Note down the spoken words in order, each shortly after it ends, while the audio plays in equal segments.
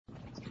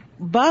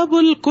باب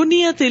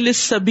الکنیۃ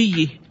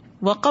للصبی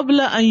وقبل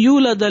ان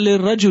یولد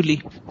للرجل،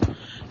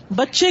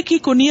 بچے کی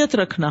کنیت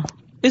رکھنا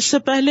اس سے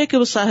پہلے کہ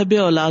وہ صاحب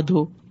اولاد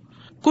ہو.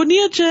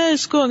 کنیت جو ہے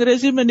اس کو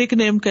انگریزی میں نک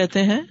نیم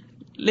کہتے ہیں،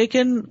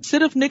 لیکن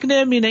صرف نک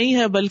نیم ہی نہیں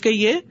ہے بلکہ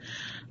یہ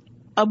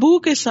ابو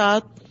کے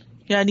ساتھ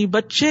یعنی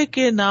بچے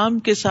کے نام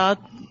کے ساتھ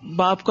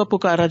باپ کا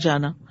پکارا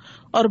جانا.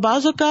 اور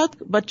بعض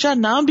اوقات بچہ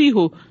نہ بھی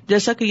ہو،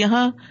 جیسا کہ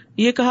یہاں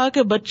یہ کہا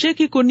کہ بچے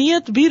کی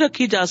کنیت بھی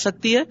رکھی جا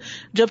سکتی ہے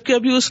جبکہ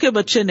ابھی اس کے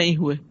بچے نہیں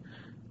ہوئے،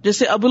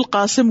 جیسے ابو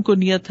القاسم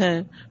کنیت ہے،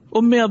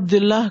 ام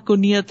عبداللہ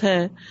کنیت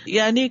ہے،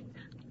 یعنی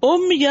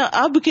ام یا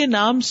اب کے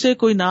نام سے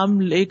کوئی نام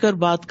لے کر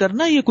بات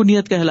کرنا یہ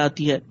کنیت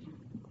کہلاتی ہے.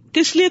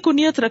 کس لیے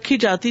کنیت رکھی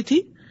جاتی تھی؟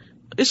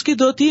 اس کی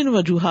 2-3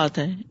 وجوہات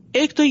ہیں.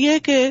 ایک تو یہ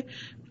کہ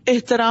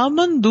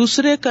احتراماً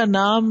دوسرے کا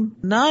نام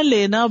نہ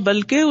لینا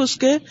بلکہ اس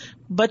کے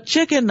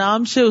بچے کے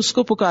نام سے اس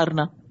کو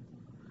پکارنا.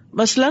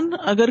 مثلاً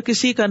اگر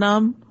کسی کا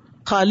نام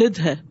خالد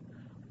ہے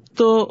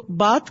تو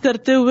بات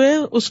کرتے ہوئے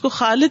اس کو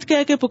خالد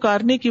کہہ کے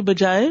پکارنے کی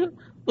بجائے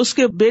اس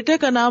کے بیٹے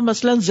کا نام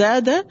مثلاً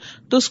زید ہے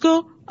تو اس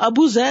کو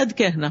ابو زید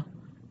کہنا،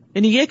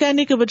 یعنی یہ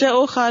کہنے کے بجائے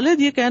او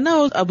خالد، یہ کہنا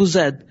او ابو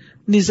زید،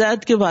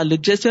 زید کے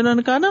والد، جیسے انہوں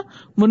نے کہا نا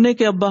منع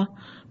کے ابا.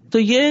 تو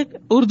یہ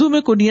اردو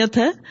میں کنیت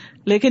ہے،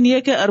 لیکن یہ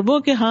کہ عربوں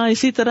کے ہاں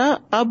اسی طرح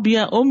اب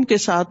یا ام کے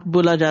ساتھ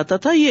بولا جاتا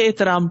تھا، یہ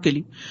احترام کے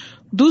لیے.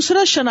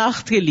 دوسرا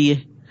شناخت کے لیے،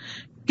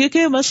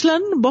 کیونکہ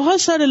مثلاً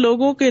بہت سارے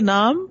لوگوں کے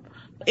نام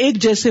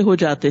ایک جیسے ہو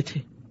جاتے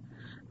تھے.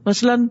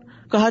 مثلاً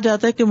کہا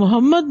جاتا ہے کہ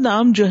محمد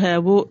نام جو ہے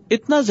وہ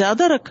اتنا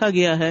زیادہ رکھا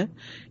گیا ہے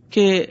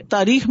کہ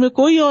تاریخ میں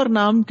کوئی اور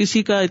نام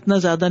کسی کا اتنا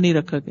زیادہ نہیں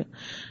رکھا گیا،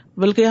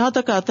 بلکہ یہاں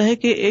تک آتا ہے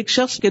کہ ایک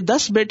شخص کے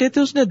 10 بیٹے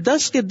تھے، اس نے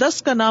 10 کے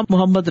 10 کا نام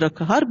محمد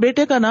رکھا، ہر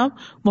بیٹے کا نام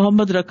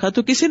محمد رکھا.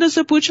 تو کسی نے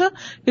اسے پوچھا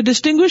کہ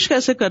ڈسٹنگوش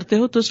کیسے کرتے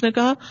ہو، تو اس نے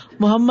کہا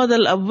محمد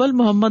الاول،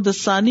 محمد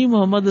الثانی،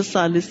 محمد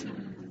الثالث،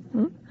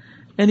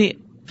 یعنی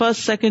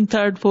فرسٹ، سیکنڈ،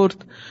 تھرڈ،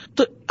 فورتھ.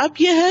 تو اب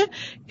یہ ہے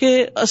کہ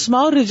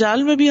اسماء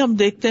الرجال میں بھی ہم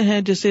دیکھتے ہیں،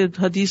 جیسے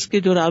حدیث کے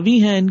جو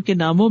راوی ہیں ان کے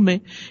ناموں میں،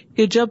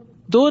 کہ جب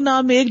 2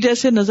 نام ایک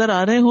جیسے نظر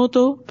آ رہے ہوں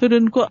تو پھر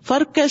ان کو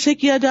فرق کیسے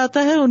کیا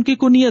جاتا ہے؟ ان کی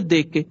کنیت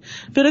دیکھ کے.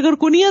 پھر اگر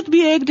کنیت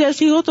بھی ایک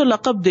جیسی ہو تو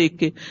لقب دیکھ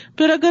کے.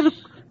 پھر اگر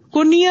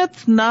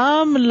کنیت،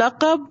 نام،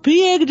 لقب بھی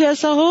ایک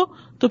جیسا ہو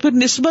تو پھر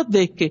نسبت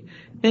دیکھ کے.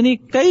 یعنی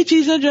کئی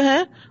چیزیں جو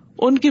ہیں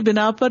ان کی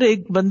بنا پر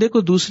ایک بندے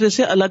کو دوسرے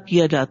سے الگ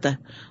کیا جاتا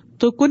ہے.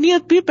 تو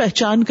کنیت بھی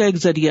پہچان کا ایک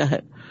ذریعہ ہے.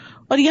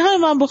 اور یہاں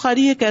امام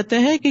بخاری یہ کہتے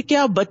ہیں کہ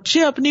کیا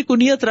بچے اپنی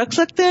کنیت رکھ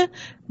سکتے ہیں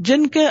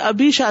جن کے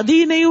ابھی شادی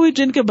ہی نہیں ہوئی،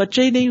 جن کے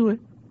بچے ہی نہیں ہوئے؟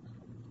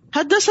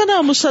 حدثنا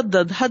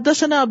مسدد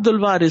حدثنا عبد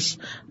الوارث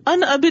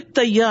عن ابی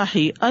التیاح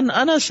عن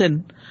انس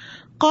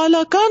قال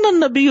كان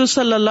النبي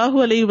صلی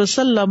اللہ علیہ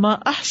وسلم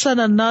احسن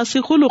الناس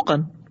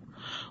خلقا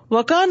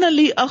وكان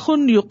لي اخ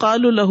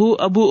يقال له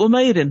ابو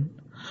امیر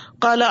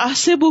قال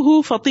احسبه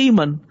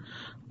فطیما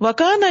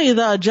وكان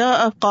اذا جاء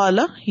قال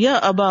يا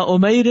ابا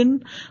امیر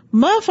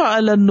ما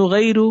فعل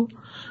النغیر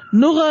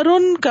نغر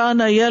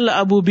كان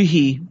يلعب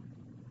به.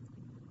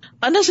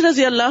 انس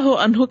رضی اللہ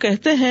عنہ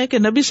کہتے ہیں کہ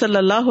نبی صلی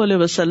اللہ علیہ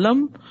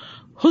وسلم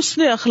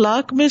حسن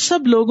اخلاق میں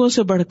سب لوگوں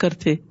سے بڑھ کر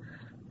تھے،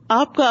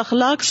 آپ کا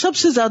اخلاق سب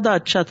سے زیادہ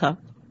اچھا تھا.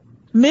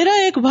 میرا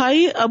ایک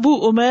بھائی ابو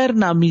عمیر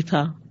نامی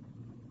تھا.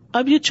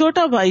 اب یہ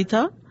چھوٹا بھائی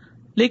تھا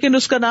لیکن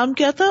اس کا نام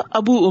کیا تھا؟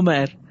 ابو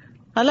عمیر،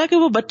 حالانکہ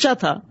وہ بچہ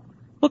تھا.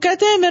 وہ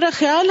کہتے ہیں میرا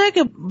خیال ہے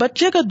کہ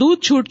بچے کا دودھ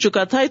چھوٹ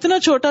چکا تھا، اتنا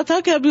چھوٹا تھا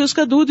کہ ابھی اس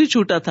کا دودھ ہی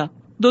چھوٹا تھا،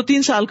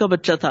 2-3 سال کا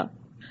بچہ تھا.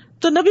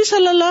 تو نبی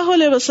صلی اللہ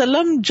علیہ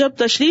وسلم جب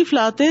تشریف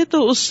لاتے تو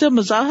اس سے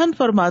مزاحن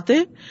فرماتے،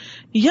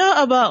 یا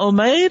ابا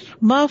عمیر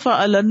ما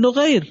فعل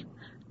النغیر،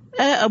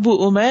 اے ابو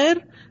عمیر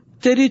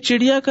تیری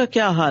چڑیا کا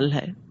کیا حال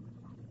ہے؟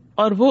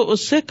 اور وہ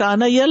اس سے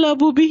کانا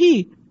یلعب بہ،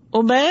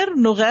 عمیر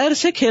نغیر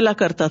سے کھیلا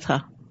کرتا تھا.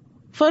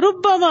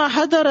 فربما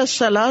حضر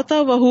الصلاۃ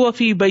وہو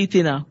فی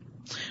بیتنا،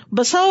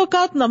 بسا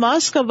اوقات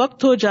نماز کا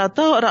وقت ہو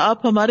جاتا اور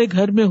آپ ہمارے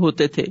گھر میں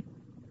ہوتے تھے،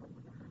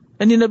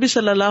 یعنی نبی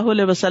صلی اللہ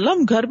علیہ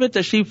وسلم گھر میں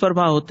تشریف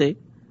فرما ہوتے.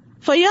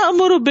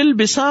 فَيَأْمُرُ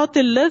بِالْبِسَاطِ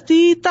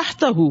الَّتِي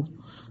تَحْتَهُ،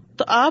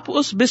 تو آپ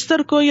اس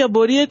بستر کو یا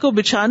بوریے کو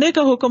بچھانے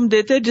کا حکم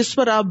دیتے جس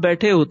پر آپ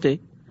بیٹھے ہوتے.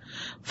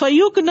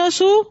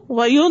 فَيُكْنَسُ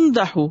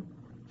وَيُنْضَحُ،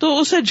 تو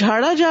اسے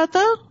جھاڑا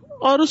جاتا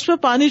اور اس پہ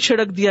پانی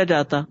چھڑک دیا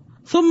جاتا.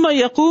 ثُمَّ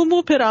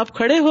يَقُومُ، پھر آپ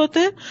کھڑے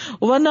ہوتے.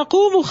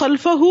 وَنَقُومُ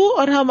خَلْفَهُ،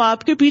 اور ہم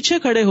آپ کے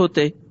پیچھے کھڑے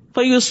ہوتے.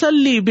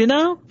 فَيُصَلِّي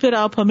بِنَا، پھر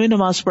آپ ہمیں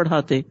نماز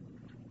پڑھاتے.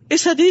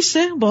 اس حدیث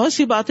سے بہت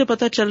سی باتیں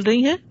پتہ چل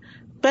رہی ہیں.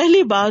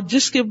 پہلی بات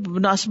جس کی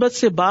مناسبت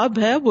سے باب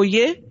ہے وہ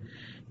یہ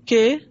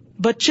کہ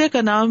بچے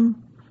کا نام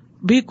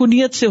بھی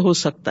کنیت سے ہو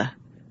سکتا ہے،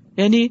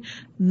 یعنی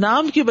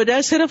نام کی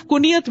بجائے صرف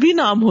کنیت بھی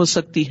نام ہو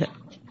سکتی ہے.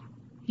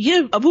 یہ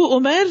ابو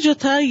عمیر جو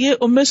تھا یہ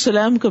ام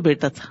سلیم کا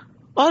بیٹا تھا،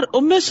 اور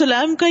ام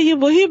سلیم کا یہ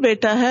وہی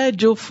بیٹا ہے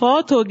جو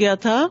فوت ہو گیا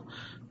تھا.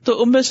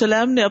 تو ام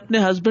سلیم نے اپنے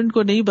ہسبینڈ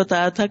کو نہیں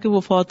بتایا تھا کہ وہ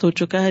فوت ہو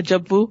چکا ہے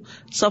جب وہ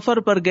سفر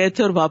پر گئے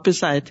تھے اور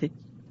واپس آئے تھے.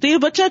 تو یہ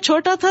بچہ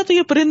چھوٹا تھا تو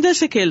یہ پرندے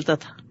سے کھیلتا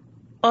تھا،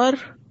 اور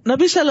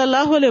نبی صلی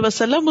اللہ علیہ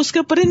وسلم اس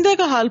کے پرندے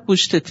کا حال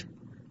پوچھتے تھے،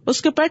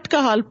 اس کے پیٹ کا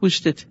حال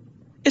پوچھتے تھے.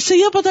 اس سے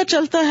یہ پتا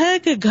چلتا ہے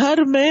کہ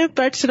گھر میں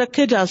پیٹس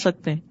رکھے جا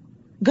سکتے ہیں،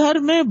 گھر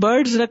میں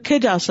برڈز رکھے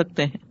جا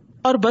سکتے ہیں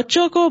اور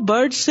بچوں کو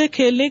برڈز سے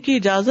کھیلنے کی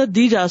اجازت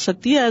دی جا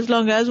سکتی ہے ایز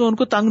لانگ ایز وہ ان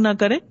کو تنگ نہ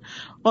کریں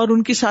اور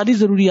ان کی ساری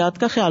ضروریات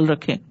کا خیال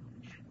رکھیں.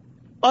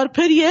 اور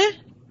پھر یہ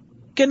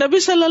کہ نبی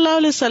صلی اللہ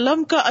علیہ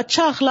وسلم کا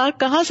اچھا اخلاق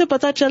کہاں سے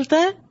پتا چلتا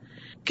ہے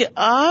کہ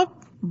آپ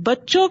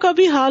بچوں کا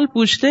بھی حال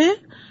پوچھتے ہیں,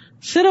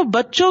 صرف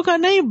بچوں کا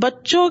نہیں,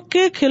 بچوں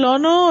کے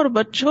کھلونوں اور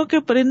بچوں کے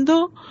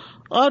پرندوں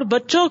اور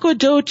بچوں کو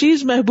جو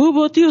چیز محبوب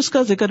ہوتی ہے اس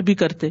کا ذکر بھی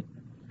کرتے.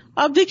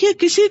 اب دیکھیے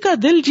کسی کا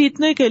دل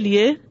جیتنے کے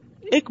لیے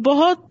ایک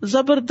بہت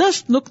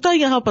زبردست نقطہ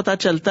یہاں پتا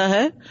چلتا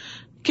ہے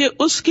کہ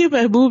اس کی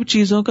محبوب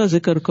چیزوں کا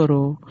ذکر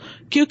کرو,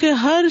 کیونکہ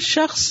ہر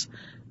شخص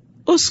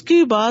اس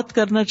کی بات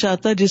کرنا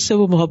چاہتا ہے جس سے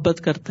وہ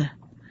محبت کرتا ہے.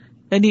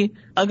 یعنی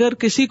اگر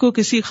کسی کو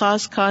کسی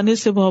خاص کھانے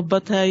سے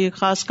محبت ہے یا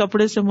خاص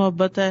کپڑے سے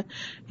محبت ہے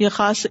یا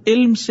خاص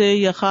علم سے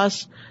یا خاص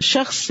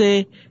شخص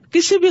سے,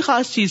 کسی بھی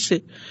خاص چیز سے,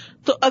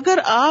 تو اگر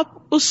آپ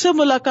اس سے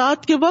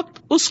ملاقات کے وقت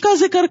اس کا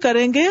ذکر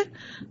کریں گے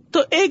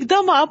تو ایک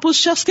دم آپ اس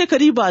شخص کے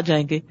قریب آ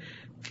جائیں گے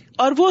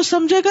اور وہ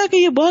سمجھے گا کہ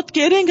یہ بہت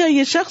کیئرنگ ہے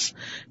یہ شخص,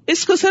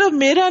 اس کو صرف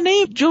میرا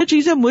نہیں جو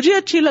چیزیں مجھے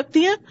اچھی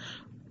لگتی ہیں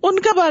ان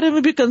کے بارے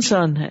میں بھی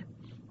کنسرن ہے.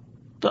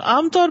 تو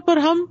عام طور پر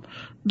ہم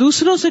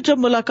دوسروں سے جب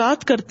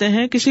ملاقات کرتے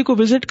ہیں, کسی کو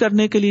وزٹ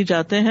کرنے کے لیے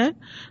جاتے ہیں,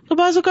 تو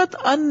بعض اوقات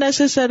ان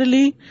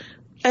نیسیسریلی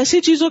ایسی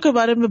چیزوں کے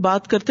بارے میں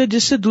بات کرتے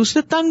جس سے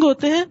دوسرے تنگ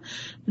ہوتے ہیں,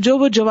 جو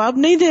وہ جواب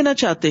نہیں دینا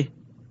چاہتے.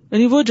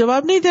 یعنی وہ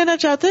جواب نہیں دینا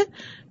چاہتے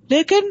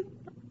لیکن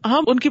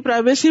ہم ان کی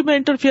پرائیویسی میں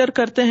انٹرفیئر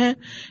کرتے ہیں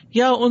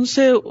یا ان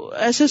سے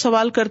ایسے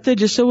سوال کرتے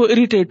جس سے وہ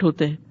اریٹیٹ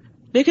ہوتے ہیں.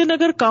 لیکن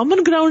اگر کامن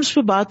گراؤنڈز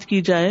پہ بات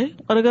کی جائے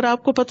اور اگر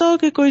آپ کو پتا ہو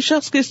کہ کوئی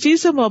شخص کس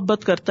چیز سے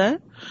محبت کرتا ہے,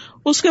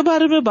 اس کے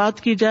بارے میں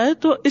بات کی جائے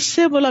تو اس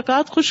سے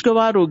ملاقات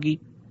خوشگوار ہوگی.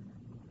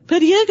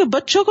 پھر یہ کہ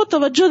بچوں کو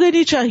توجہ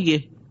دینی چاہیے,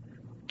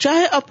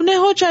 چاہے اپنے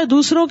ہوں چاہے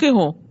دوسروں کے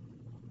ہوں.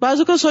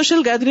 بعضوں کو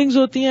سوشل گیدرنگز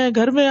ہوتی ہیں,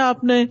 گھر میں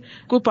آپ نے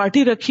کوئی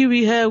پارٹی رکھی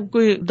ہوئی ہے,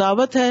 کوئی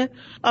دعوت ہے,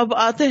 اب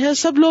آتے ہیں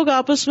سب لوگ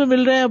آپس میں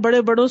مل رہے ہیں,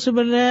 بڑے بڑوں سے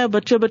مل رہے ہیں,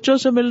 بچے بچوں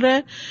سے مل رہے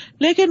ہیں,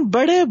 لیکن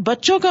بڑے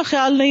بچوں کا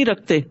خیال نہیں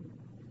رکھتے,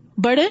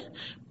 بڑے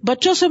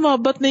بچوں سے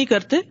محبت نہیں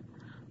کرتے.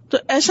 تو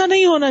ایسا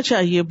نہیں ہونا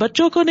چاہیے,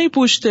 بچوں کو نہیں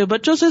پوچھتے,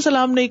 بچوں سے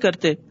سلام نہیں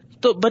کرتے.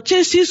 تو بچے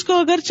اس چیز کو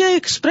اگرچہ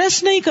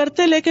ایکسپریس نہیں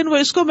کرتے لیکن وہ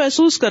اس کو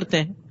محسوس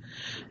کرتے ہیں.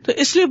 تو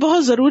اس لیے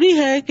بہت ضروری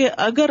ہے کہ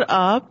اگر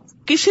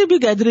آپ کسی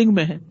بھی گیدرنگ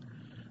میں ہیں,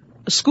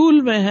 اسکول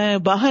میں ہیں,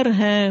 باہر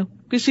ہیں,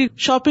 کسی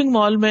شاپنگ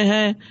مال میں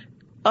ہیں,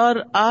 اور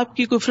آپ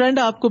کی کوئی فرینڈ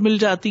آپ کو مل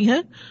جاتی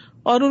ہیں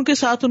اور ان کے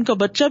ساتھ ان کا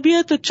بچہ بھی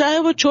ہے, تو چاہے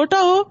وہ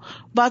چھوٹا ہو,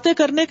 باتیں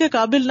کرنے کے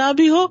قابل نہ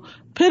بھی ہو,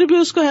 پھر بھی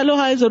اس کو ہیلو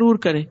ہائی ضرور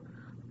کرے,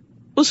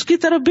 اس کی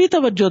طرف بھی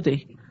توجہ دے.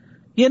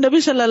 یہ نبی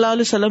صلی اللہ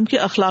علیہ وسلم کے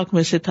اخلاق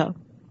میں سے تھا.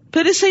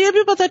 پھر اس سے یہ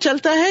بھی پتا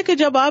چلتا ہے کہ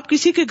جب آپ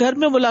کسی کے گھر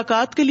میں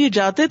ملاقات کے لیے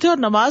جاتے تھے اور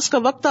نماز کا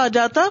وقت آ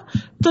جاتا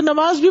تو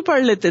نماز بھی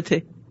پڑھ لیتے تھے.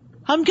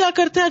 ہم کیا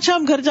کرتے ہیں, اچھا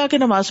ہم گھر جا کے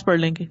نماز پڑھ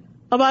لیں گے,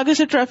 اب آگے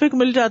سے ٹریفک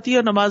مل جاتی ہے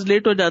اور نماز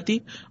لیٹ ہو جاتی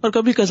اور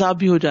کبھی قضا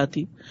بھی ہو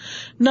جاتی.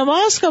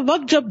 نماز کا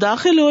وقت جب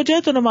داخل ہو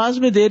جائے تو نماز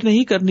میں دیر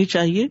نہیں کرنی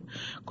چاہیے,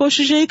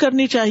 کوشش یہی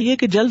کرنی چاہیے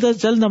کہ جلد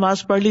از جلد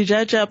نماز پڑھ لی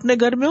جائے, چاہے اپنے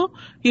گھر میں ہو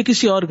یا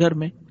کسی اور گھر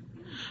میں.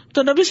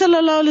 تو نبی صلی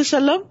اللہ علیہ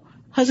وسلم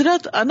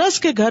حضرت انس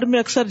کے گھر میں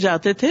اکثر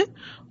جاتے تھے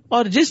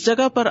اور جس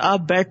جگہ پر آپ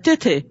بیٹھتے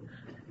تھے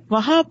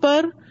وہاں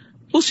پر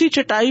اسی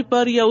چٹائی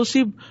پر یا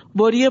اسی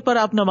بوریے پر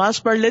آپ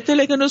نماز پڑھ لیتے,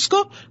 لیکن اس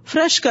کو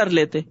فریش کر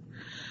لیتے.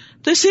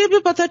 تو اس سے بھی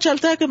پتہ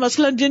چلتا ہے کہ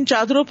مثلاً جن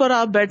چادروں پر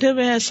آپ بیٹھے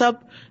ہوئے ہیں سب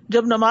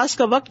جب نماز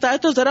کا وقت آئے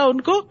تو ذرا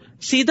ان کو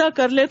سیدھا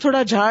کر لیں,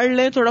 تھوڑا جھاڑ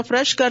لیں, تھوڑا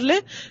فریش کر لیں,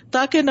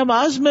 تاکہ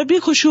نماز میں بھی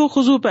خشوع و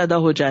خضوع پیدا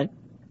ہو جائے.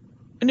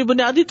 یعنی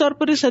بنیادی طور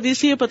پر اس حدیث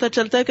سے یہ پتہ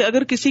چلتا ہے کہ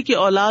اگر کسی کی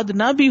اولاد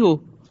نہ بھی ہو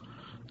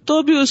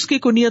تو بھی اس کی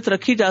کنیت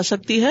رکھی جا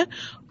سکتی ہے,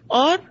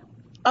 اور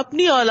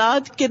اپنی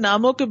اولاد کے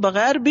ناموں کے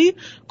بغیر بھی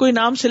کوئی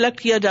نام سلیکٹ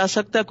کیا جا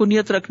سکتا ہے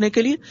کنیت رکھنے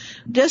کے لیے.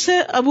 جیسے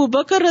ابو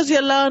بکر رضی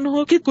اللہ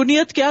عنہ کی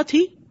کنیت کیا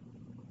تھی؟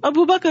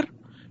 ابو بکر.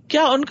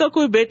 کیا ان کا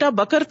کوئی بیٹا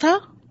بکر تھا؟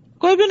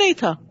 کوئی بھی نہیں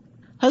تھا.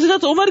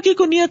 حضرت عمر کی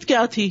کنیت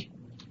کیا تھی؟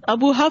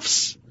 ابو حفص.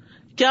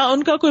 کیا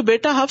ان کا کوئی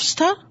بیٹا حفص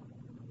تھا؟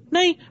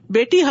 نہیں,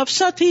 بیٹی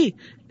حفصہ تھی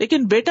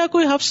لیکن بیٹا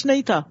کوئی حفص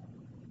نہیں تھا.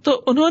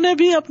 تو انہوں نے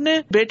بھی اپنے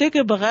بیٹے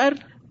کے بغیر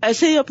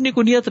ایسے ہی اپنی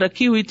کنیت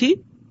رکھی ہوئی تھی.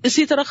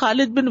 اسی طرح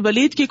خالد بن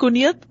ولید کی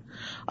کنیت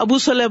ابو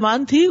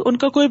سلیمان تھی, ان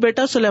کا کوئی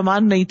بیٹا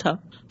سلیمان نہیں تھا.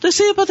 تو اس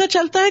سے یہ پتہ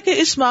چلتا ہے کہ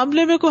اس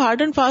معاملے میں کوئی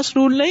ہارڈ اینڈ فاسٹ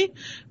رول نہیں,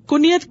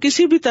 کنیت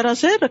کسی بھی طرح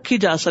سے رکھی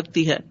جا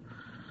سکتی ہے.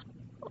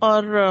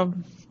 اور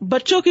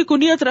بچوں کی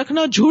کنیت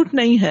رکھنا جھوٹ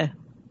نہیں ہے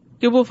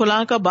کہ وہ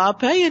فلاں کا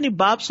باپ ہے, یعنی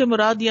باپ سے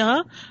مراد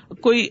یہاں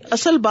کوئی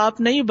اصل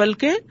باپ نہیں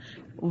بلکہ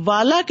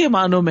والا کے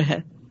معنوں میں ہے,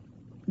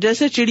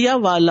 جیسے چڑیا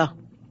والا.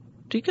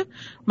 ٹھیک ہے,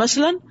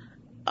 مثلاً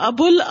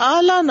ابو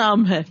الاعلی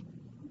نام ہے,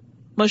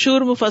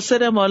 مشہور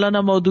مفسر ہے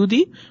مولانا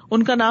مودودی,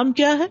 ان کا نام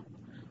کیا ہے؟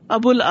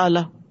 ابو الاعلی.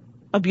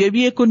 اب یہ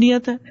بھی ایک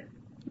کنیت ہے,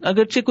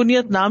 اگرچہ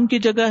کنیت نام کی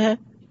جگہ ہے,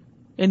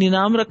 یعنی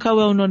نام رکھا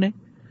ہوا انہوں نے.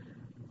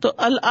 تو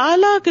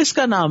الاعلی کس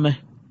کا نام ہے؟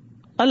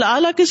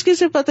 الاعلی کس کی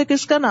صفت ہے,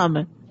 کس کا نام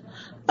ہے؟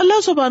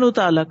 اللہ سبحانہ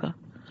وتعالی کا.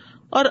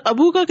 اور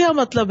ابو کا کیا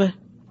مطلب ہے؟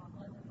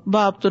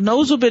 باپ. تو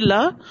نعوذ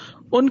باللہ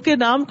ان کے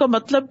نام کا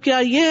مطلب کیا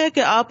یہ ہے کہ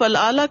آپ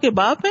الاعلی کے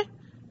باپ ہیں؟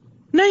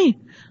 نہیں,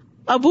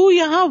 ابو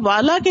یہاں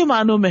والا کے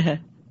معنوں میں ہے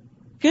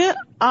کہ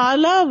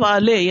اعلی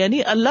والے،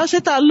 یعنی اللہ سے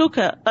تعلق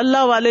ہے،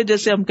 اللہ والے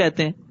جیسے ہم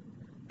کہتے ہیں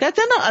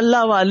نا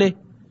اللہ والے،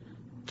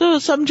 تو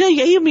سمجھے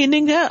یہی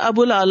میننگ ہے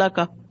ابو الاعلی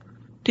کا.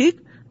 ٹھیک،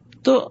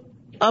 تو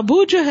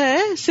ابو جو ہے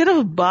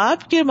صرف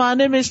باپ کے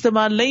معنی میں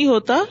استعمال نہیں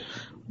ہوتا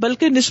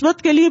بلکہ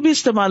نسبت کے لیے بھی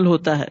استعمال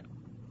ہوتا ہے.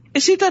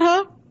 اسی طرح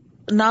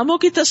ناموں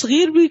کی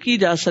تصغیر بھی کی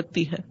جا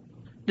سکتی ہے،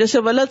 جیسے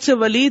ولد سے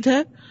ولید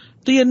ہے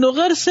تو یہ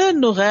نغر سے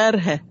نغیر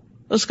ہے.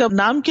 اس کا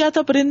نام کیا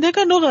تھا پرندے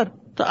کا؟ نغر،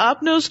 تو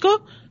آپ نے اس کو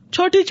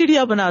چھوٹی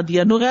چڑیا بنا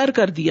دیا، نغیر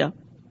کر دیا.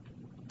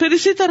 پھر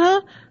اسی طرح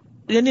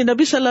یعنی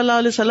نبی صلی اللہ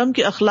علیہ وسلم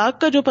کے اخلاق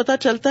کا جو پتہ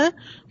چلتا ہے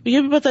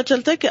یہ بھی پتہ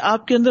چلتا ہے کہ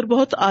آپ کے اندر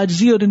بہت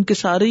عاجزی اور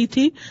انکساری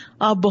تھی،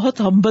 آپ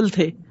بہت ہمبل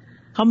تھے.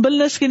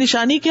 ہمبلنس کی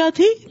نشانی کیا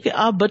تھی کہ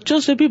آپ بچوں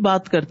سے بھی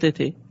بات کرتے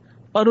تھے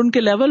اور ان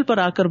کے لیول پر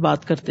آ کر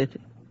بات کرتے تھے.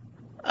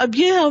 اب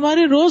یہ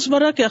ہمارے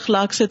روزمرہ کے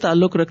اخلاق سے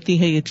تعلق رکھتی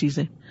ہیں یہ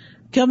چیزیں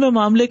کہ ہمیں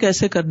معاملے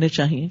کیسے کرنے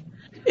چاہیے.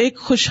 ایک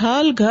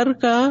خوشحال گھر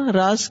کا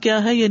راز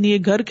کیا ہے، یعنی یہ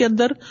گھر کے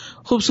اندر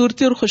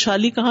خوبصورتی اور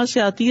خوشحالی کہاں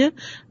سے آتی ہے؟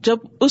 جب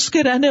اس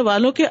کے رہنے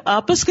والوں کے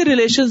آپس کے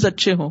ریلیشنز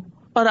اچھے ہوں.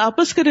 اور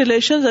آپس کے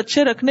ریلیشنز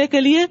اچھے رکھنے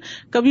کے لیے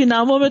کبھی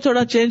ناموں میں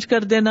تھوڑا چینج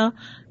کر دینا،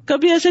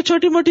 کبھی ایسے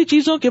چھوٹی موٹی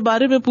چیزوں کے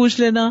بارے میں پوچھ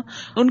لینا،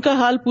 ان کا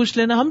حال پوچھ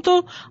لینا. ہم تو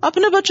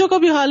اپنے بچوں کا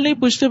بھی حال نہیں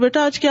پوچھتے،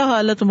 بیٹا آج کیا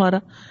حال ہے تمہارا،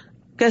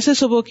 کیسے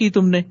صبح کی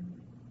تم نے.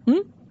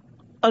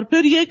 اور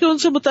پھر یہ کہ ان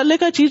سے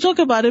متعلقہ چیزوں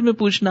کے بارے میں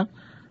پوچھنا.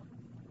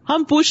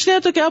 ہم پوچھتے ہیں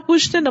تو کیا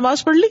پوچھتے ہیں؟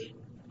 نماز پڑھ لی،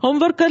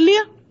 ہوم ورک کر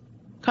لیا،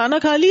 کھانا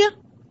کھا لیا.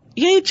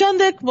 یہی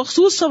چند ایک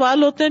مخصوص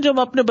سوال ہوتے ہیں جو ہم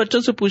اپنے بچوں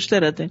سے پوچھتے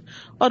رہتے ہیں،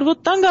 اور وہ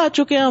تنگ آ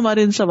چکے ہیں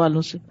ہمارے ان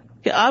سوالوں سے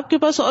کہ آپ کے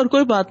پاس اور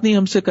کوئی بات نہیں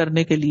ہم سے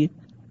کرنے کے لیے.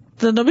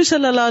 تو نبی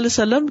صلی اللہ علیہ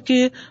وسلم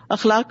کے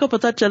اخلاق کا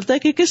پتہ چلتا ہے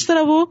کہ کس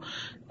طرح وہ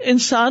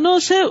انسانوں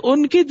سے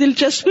ان کی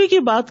دلچسپی کی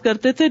بات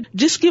کرتے تھے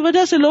جس کی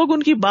وجہ سے لوگ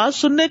ان کی بات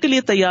سننے کے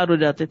لیے تیار ہو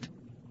جاتے تھے.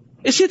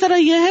 اسی طرح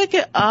یہ ہے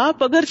کہ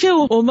آپ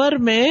اگرچہ عمر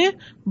میں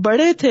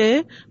بڑے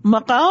تھے،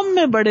 مقام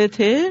میں بڑے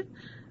تھے،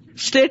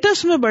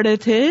 اسٹیٹس میں بڑے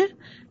تھے،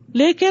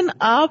 لیکن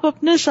آپ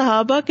اپنے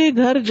صحابہ کے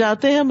گھر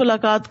جاتے ہیں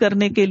ملاقات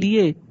کرنے کے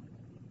لیے،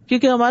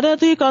 کیونکہ ہمارے یہاں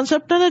تو یہ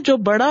کانسیپٹ ہے نا، جو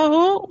بڑا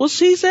ہو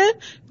اسی سے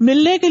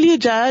ملنے کے لیے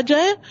جایا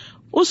جائے.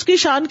 اس کی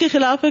شان کے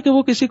خلاف ہے کہ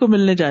وہ کسی کو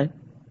ملنے جائے.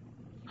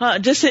 ہاں،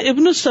 جیسے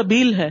ابن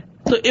السبیل ہے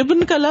تو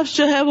ابن کا لفظ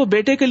جو ہے وہ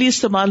بیٹے کے لیے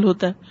استعمال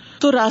ہوتا ہے،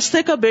 تو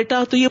راستے کا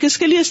بیٹا تو یہ کس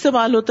کے لیے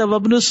استعمال ہوتا ہے؟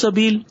 وابن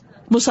السبیل،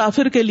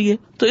 مسافر کے لیے.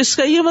 تو اس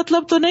کا یہ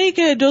مطلب تو نہیں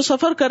کہ جو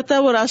سفر کرتا ہے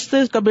وہ راستے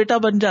کا بیٹا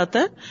بن جاتا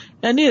ہے،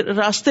 یعنی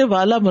راستے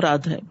والا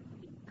مراد ہے.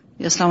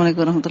 السلام علیکم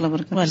ورحمۃ اللہ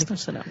وبرکاتہ. وعلیکم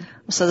السلام.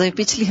 استاد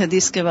پچھلی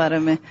حدیث کے بارے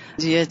میں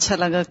جی اچھا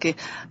لگا کہ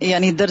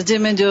یعنی درجے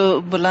میں جو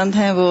بلند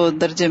ہیں وہ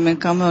درجے میں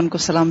کم ہے ان کو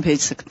سلام بھیج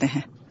سکتے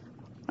ہیں.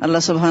 اللہ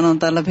سبحانہ و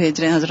تعالیٰ بھیج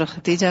رہے ہیں حضرت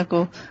خدیجہ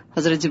کو،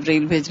 حضرت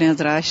جبرائیل بھیج رہے ہیں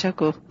حضرت عائشہ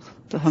کو،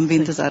 تو ہم بھی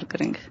انتظار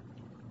کریں گے.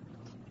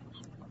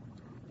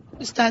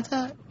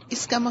 استاذہ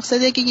اس کا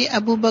مقصد ہے کہ یہ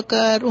ابو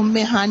بکر، ام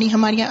ہانی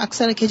ہمارے یہاں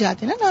اکثر رکھے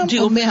جاتے ہیں نا نام. جی،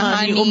 ام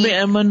ہانی،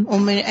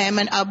 ام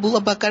ایمن، ابو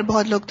بکر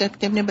بہت لوگ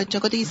رکھتے ہیں اپنے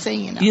بچوں کو، تو یہ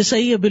صحیح ہے نا؟ یہ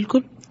صحیح ہے بالکل.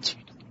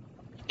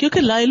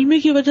 کیونکہ لا علمی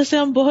کی وجہ سے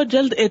ہم بہت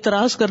جلد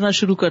اعتراض کرنا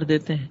شروع کر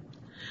دیتے ہیں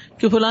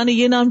کہ فلاں نے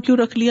یہ نام کیوں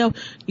رکھ لیا،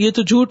 یہ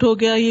تو جھوٹ ہو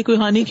گیا، یہ کوئی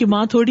ہانی کی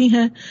ماں تھوڑی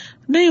ہے.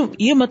 نہیں،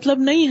 یہ مطلب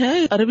نہیں ہے.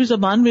 عربی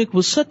زبان میں ایک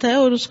وسعت ہے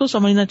اور اس کو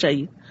سمجھنا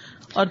چاہیے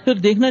اور پھر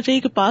دیکھنا چاہیے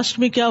کہ پاسٹ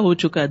میں کیا ہو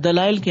چکا ہے،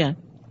 دلائل کیا ہے.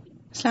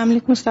 السلام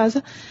علیکم استاذہ.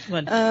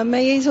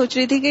 میں یہی سوچ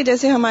رہی تھی کہ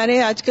جیسے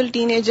ہمارے آج کل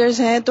ٹین ایجرز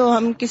ہیں تو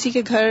ہم کسی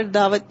کے گھر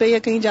دعوت پہ یا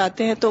کہیں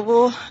جاتے ہیں تو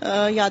وہ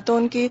یا تو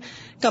ان کی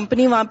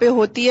کمپنی وہاں پہ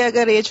ہوتی ہے،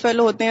 اگر ایج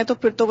فیلو ہوتے ہیں تو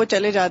پھر تو وہ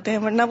چلے جاتے ہیں،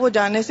 ورنہ وہ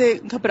جانے سے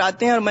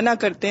گھبراتے ہیں اور منع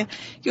کرتے ہیں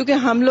کیونکہ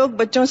ہم لوگ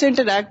بچوں سے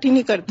انٹریکٹ ہی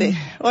نہیں کرتے.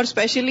 اور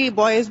اسپیشلی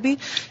بوائز بھی.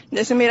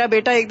 جیسے میرا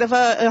بیٹا ایک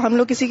دفعہ ہم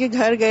لوگ کسی کے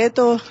گھر گئے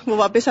تو وہ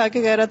واپس آ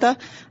کے کہہ رہا تھا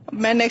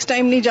میں نیکسٹ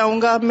ٹائم نہیں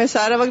جاؤں گا. میں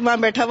سارا وقت وہاں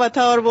بیٹھا ہوا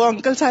تھا اور وہ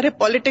انکل سارے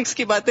پالیٹکس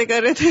کی باتیں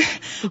کر رہے تھے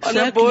اور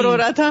میں بور ہو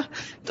رہا تھا.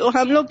 تو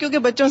ہم لوگ کیونکہ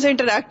بچوں سے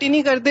انٹریکٹ ہی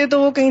نہیں کرتے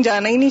تو وہ کہیں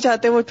جانا ہی نہیں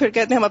چاہتے، وہ پھر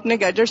کہتے ہیں ہم اپنے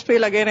گیجٹس پہ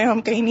لگے رہے،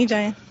 ہم کہیں نہیں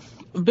جائیں.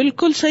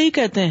 بالکل صحیح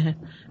کہتے ہیں،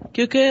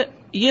 کیونکہ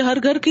یہ ہر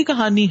گھر کی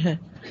کہانی ہے.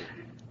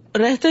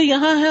 رہتے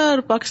یہاں ہے اور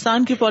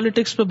پاکستان کی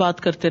پالیٹکس پہ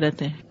بات کرتے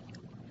رہتے ہیں.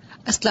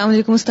 السلام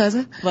علیکم استاذہ.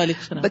 وعلیکم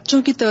السلام.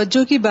 بچوں کی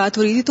توجہ کی بات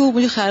ہو رہی تھی تو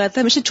مجھے خیال آتا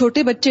ہے ہمیشہ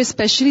چھوٹے بچے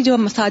اسپیشلی جب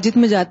مساجد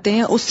میں جاتے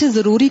ہیں اس سے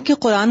ضروری کہ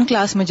قرآن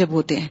کلاس میں جب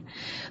ہوتے ہیں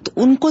تو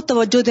ان کو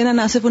توجہ دینا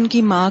نہ صرف ان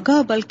کی ماں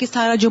کا بلکہ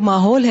سارا جو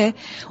ماحول ہے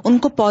ان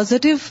کو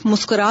پازیٹیو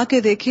مسکرا کے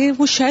دیکھے،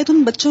 وہ شاید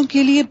ان بچوں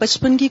کے لیے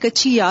بچپن کی ایک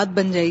اچھی یاد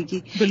بن جائے گی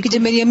کہ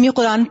جب میری امی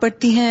قرآن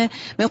پڑھتی ہیں،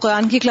 میں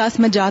قرآن کی کلاس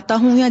میں جاتا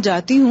ہوں یا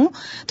جاتی ہوں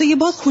تو یہ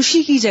بہت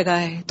خوشی کی جگہ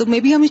ہے. تو میں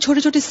بھی ہم یہ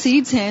چھوٹے چھوٹے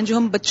سیڈز ہیں جو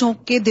ہم بچوں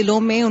کے دلوں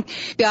میں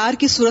پیار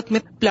کی صورت میں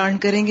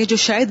پلانٹ کریں گے جو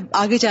شاید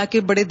آگے جا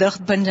کے بڑے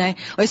درخت بن جائیں،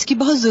 اور اس کی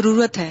بہت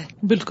ضرورت ہے.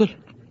 بالکل.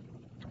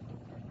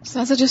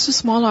 So just a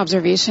small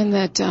observation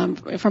that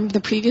from the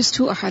previous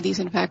two ahadith,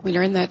 in fact, we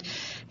learned that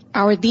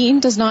our deen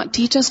does not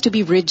teach us to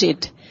be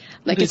rigid.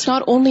 Like it's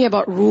not only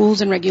about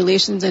rules and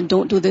regulations and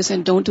don't do this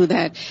and don't do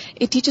that.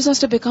 It teaches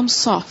us to become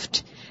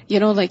soft. You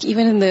know, like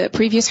even in the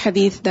previous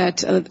hadith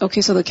that,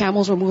 so the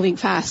camels were moving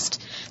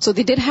fast. So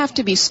they did have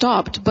to be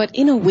stopped, but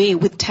in a way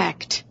with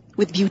tact.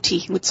 with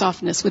beauty, with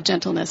softness, with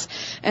gentleness.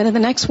 And then the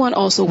next one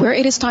also, where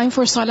it is time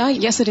for salah,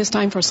 yes, it is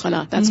time for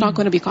salah. That's not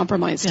going to be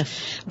compromised. Yes.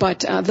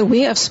 But the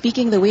way of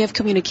speaking, the way of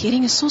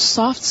communicating is so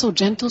soft, so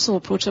gentle, so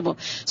approachable.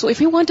 So if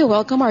we want to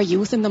welcome our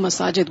youth in the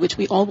masajid, which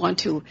we all want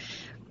to,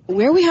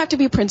 where we have to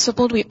be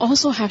principled, we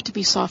also have to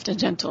be soft and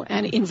gentle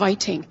and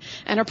inviting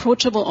and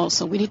approachable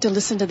also. We need to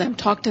listen to them,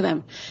 talk to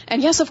them.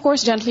 And yes, of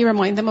course, gently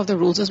remind them of the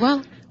rules as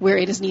well, where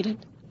it is needed.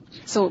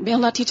 So may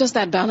Allah teach us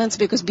that balance,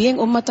 because being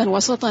ummatan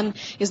wasatan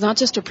is not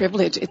just a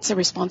privilege, it's a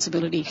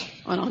responsibility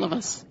on all of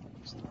us.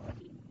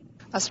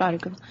 السلام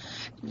علیکم.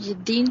 یہ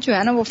دین جو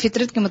ہے نا وہ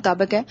فطرت کے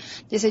مطابق ہے.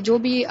 جیسے جو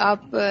بھی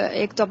آپ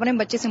ایک تو اپنے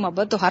بچے سے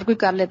محبت تو ہر کوئی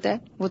کر لیتا ہے,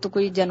 وہ تو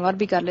کوئی جانور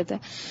بھی کر لیتا ہے,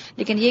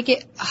 لیکن یہ کہ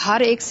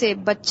ہر ایک سے,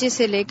 بچے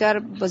سے لے کر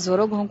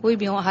بزرگ ہوں کوئی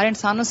بھی ہوں, ہر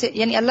انسانوں سے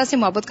یعنی اللہ سے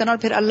محبت کرنا اور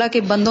پھر اللہ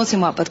کے بندوں سے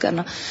محبت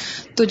کرنا.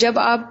 تو جب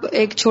آپ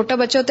ایک چھوٹا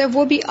بچہ ہوتا ہے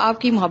وہ بھی آپ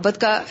کی محبت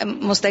کا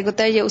مستحق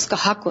ہوتا ہے, یا اس کا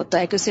حق ہوتا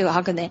ہے کہ اسے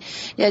حق دیں,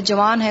 یا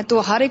جوان ہے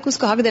تو ہر ایک اس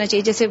کا حق دینا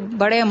چاہیے. جیسے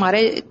بڑے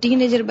ہمارے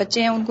ٹین ایجر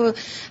بچے ہیں, ان کو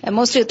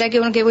موسٹلی ہوتا ہے کہ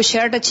ان کے وہ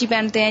شرٹ اچھی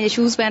پہنتے ہیں یا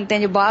شوز پہنتے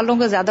ہیں, جو بالوں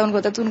کا زیادہ ان کو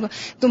ہوتا ہے تو ان کو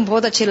تم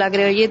بہت اچھے لگ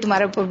رہے ہو, یہ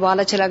تمہارے اوپر بال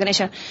اچھے لگ رہے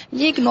ہیں.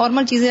 یہ ایک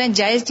نارمل چیزیں ہیں,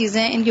 جائز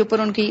چیزیں ہیں, ان کے اوپر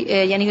ان کی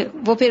یعنی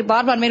وہ پھر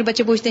بار بار میرے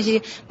بچے پوچھتے ہیں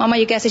ماما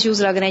یہ کیسے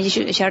شوز لگ رہے ہیں,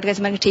 یہ شرٹ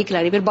کیسے, میں نے ٹھیک لگ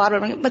رہی ہے, پھر بار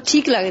بار بس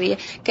ٹھیک لگ رہی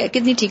ہے,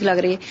 کتنی ٹھیک لگ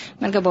رہی ہے,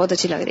 میں نے کہا بہت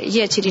اچھی لگ رہی ہے,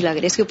 یہ اچھی نہیں لگ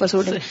رہی ہے, اس کے اوپر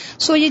سوٹ ہے.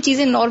 سو یہ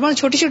چیزیں نارمل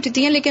چھوٹی چھوٹی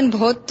ہوتی ہیں, لیکن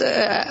بہت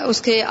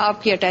اس کے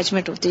آپ کی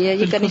اٹیچمنٹ ہوتی ہے,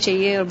 یہ کرنی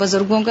چاہیے. اور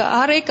بزرگوں کا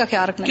ہر ایک کا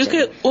خیال رکھنا چاہیے,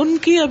 کیونکہ ان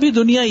کی ابھی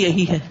دنیا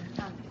یہی ہے.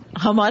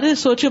 ہمارے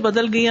سوچیں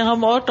بدل گئی ہیں,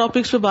 ہم اور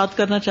ٹاپکس پہ بات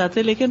کرنا چاہتے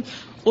ہیں, لیکن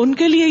ان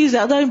کے لیے یہ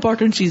زیادہ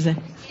امپورٹنٹ چیز ہے,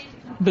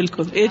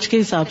 بالکل ایج کے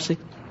حساب سے.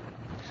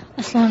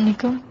 السلام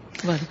علیکم.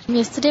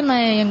 Yesterday my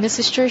younger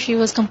sister, she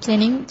was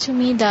complaining to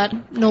me that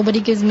nobody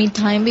gives me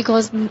time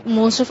because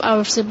most of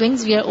our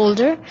siblings, we are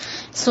older,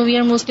 so we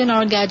are mostly on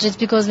our gadgets,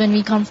 because when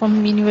we come from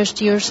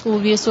university or school,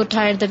 we are so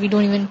tired that we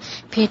don't even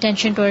pay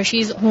attention to her.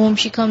 She's home,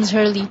 she comes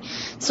early.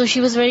 So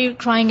she was very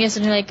crying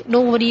yesterday, like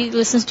nobody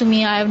listens to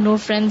me, I have no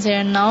friends here.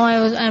 And now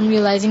I'm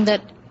realizing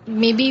that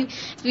maybe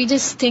we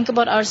just think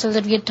about ourselves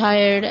that we are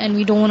tired and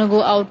we don't want to go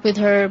out with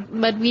her,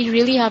 but we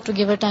really have to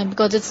give her time,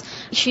 because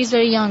she's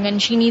very young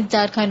and she needs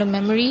that kind of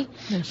memory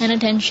and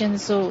attention,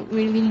 so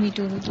we really need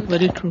to do that.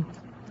 Very true.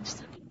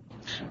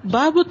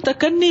 باب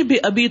التکنی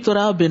بأبی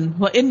تراب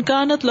وإن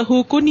كانت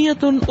له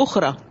کنیۃ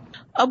اخرى.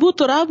 ابو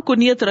تراب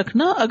کنیت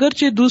رکھنا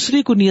اگرچہ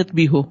دوسری کنیت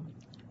بھی ہو,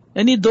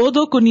 یعنی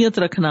دو کنیت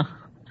رکھنا.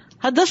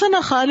 حدثنا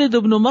خالد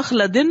بن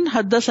مخلد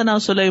حدثنا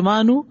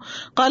سلیمان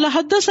قال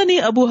حدثني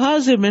ابو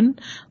حازم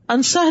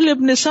عن سهل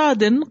بن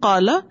سعد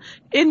قال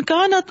ان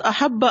كانت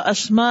احب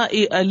اسماء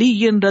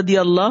علي رضي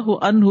الله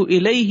عنه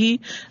اليه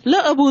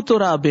لابو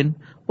تراب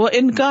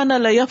وان كان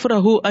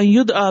ليفرح ان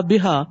يدعى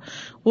بها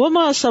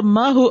وما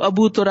سماه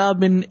ابو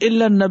تراب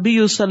الا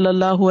النبي صلى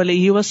الله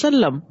عليه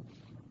وسلم.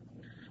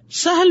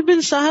 سہل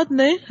بن سعد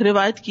نے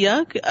روایت کیا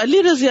کہ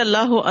علی رضی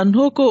اللہ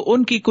عنہ کو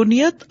ان کی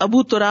کنیت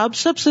ابو تراب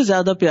سب سے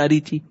زیادہ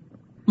پیاری تھی,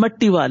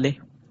 مٹی والے,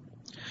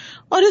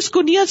 اور اس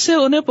کنیت سے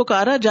انہیں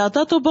پکارا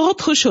جاتا تو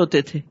بہت خوش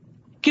ہوتے تھے,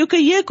 کیونکہ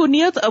یہ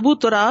کنیت ابو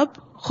تراب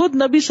خود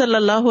نبی صلی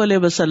اللہ علیہ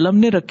وسلم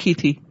نے رکھی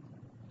تھی.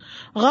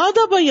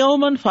 غاضب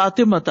یوما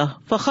فاطمۃ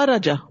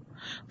فخرج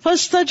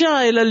فاستجع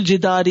الى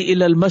الجدار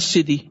الى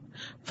المسجد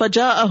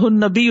فجاءه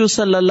النبي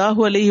صلی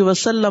اللہ علیہ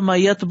وسلم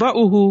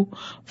يتبعه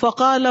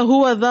فقال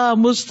هو ذا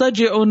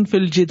مستجع في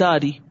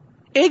الجدار.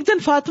 ایک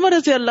دن فاطمہ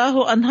رضی اللہ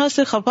عنہا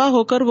سے خفا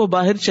ہو کر وہ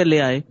باہر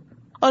چلے آئے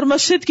اور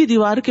مسجد کی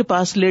دیوار کے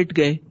پاس لیٹ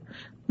گئے.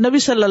 نبی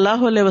صلی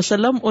اللہ علیہ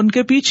وسلم ان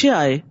کے پیچھے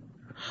آئے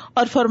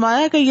اور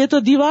فرمایا کہ یہ تو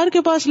دیوار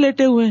کے پاس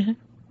لیٹے ہوئے ہیں.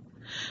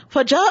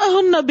 فجاءه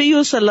النبی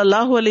صلی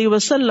اللہ علیہ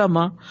وسلم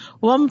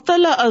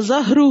وامتلأ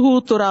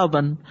ظهره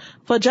ترابا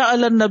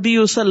فجعل النبی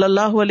صلی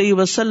اللہ علیہ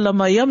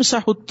وسلم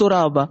يمسح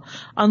التراب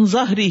عن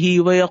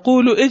ظهره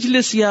ويقول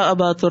اجلس یا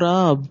ابا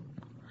تراب.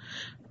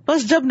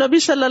 بس جب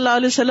نبی صلی اللہ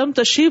علیہ وسلم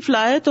تشریف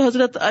لائے تو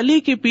حضرت علی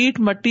کی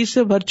پیٹھ مٹی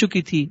سے بھر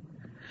چکی تھی.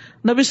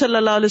 نبی صلی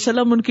اللہ علیہ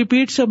وسلم ان کی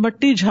پیٹھ سے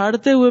مٹی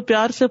جھاڑتے ہوئے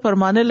پیار سے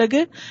فرمانے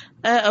لگے,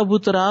 اے ابو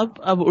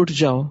تراب اب اٹھ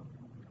جاؤ.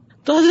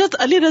 تو حضرت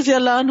علی رضی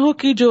اللہ عنہ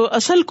کی جو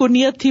اصل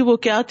کنیت تھی وہ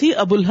کیا تھی؟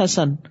 ابو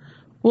الحسن.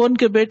 وہ ان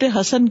کے بیٹے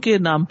حسن کے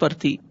نام پر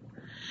تھی,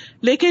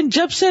 لیکن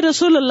جب سے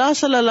رسول اللہ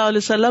صلی اللہ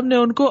علیہ وسلم نے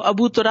ان کو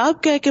ابو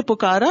تراب کہہ کے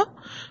پکارا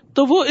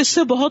تو وہ اس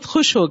سے بہت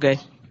خوش ہو گئے.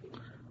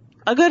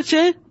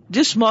 اگرچہ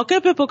جس موقع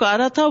پہ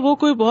پکارا تھا وہ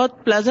کوئی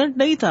بہت پلیزنٹ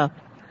نہیں تھا.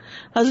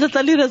 حضرت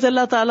علی رضی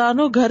اللہ تعالیٰ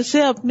عنہ گھر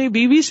سے اپنی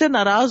بیوی سے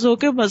ناراض ہو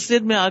کے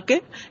مسجد میں آ کے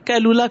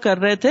قیلولہ کر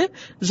رہے تھے,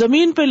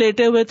 زمین پہ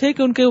لیٹے ہوئے تھے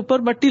کہ ان کے اوپر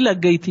مٹی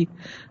لگ گئی تھی.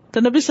 تو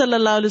نبی صلی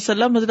اللہ علیہ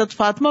وسلم حضرت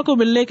فاطمہ کو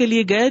ملنے کے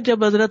لیے گئے.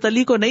 جب حضرت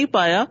علی کو نہیں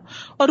پایا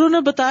اور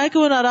انہیں بتایا کہ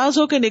وہ ناراض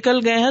ہو کے نکل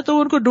گئے ہیں, تو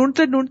وہ ان کو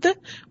ڈھونڈتے ڈھونڈتے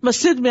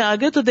مسجد میں آ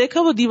گئے تو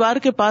دیکھا وہ دیوار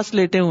کے پاس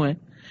لیٹے ہوئے ہیں.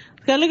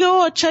 کہنے لگے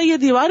وہ اچھا یہ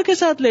دیوار کے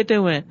ساتھ لیٹے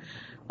ہوئے ہیں,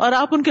 اور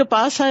آپ ان کے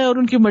پاس آئے اور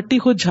ان کی مٹی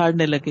خود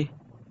جھاڑنے لگے.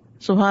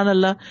 سبحان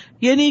اللہ.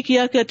 یہ نہیں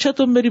کیا کہ اچھا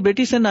تم میری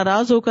بیٹی سے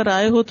ناراض ہو کر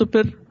آئے ہو تو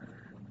پھر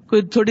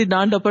کوئی تھوڑی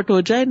ڈانٹ ڈپٹ ہو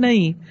جائے,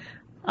 نہیں,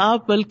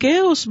 آپ بلکہ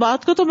اس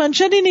بات کو تو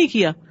مینشن ہی نہیں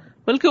کیا.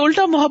 بلکہ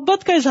الٹا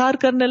محبت کا اظہار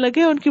کرنے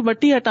لگے, ان کی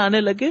مٹی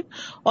ہٹانے لگے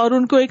اور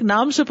ان کو ایک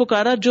نام سے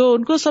پکارا جو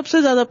ان کو سب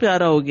سے زیادہ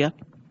پیارا ہو گیا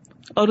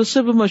اور اس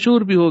سے بھی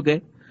مشہور بھی ہو گئے.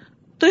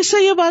 تو اس سے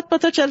یہ بات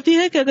پتہ چلتی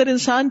ہے کہ اگر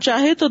انسان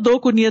چاہے تو 2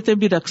 کنیتیں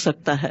بھی رکھ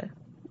سکتا ہے.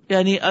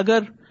 یعنی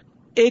اگر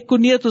ایک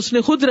کنیت اس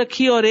نے خود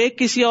رکھی اور ایک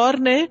کسی اور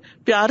نے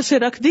پیار سے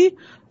رکھ دی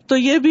تو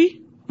یہ بھی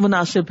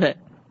مناسب ہے.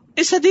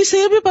 اس حدیث سے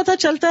یہ بھی پتہ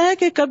چلتا ہے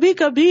کہ کبھی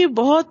کبھی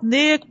بہت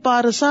نیک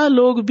پارسا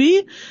لوگ بھی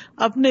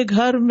اپنے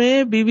گھر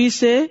میں بیوی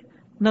سے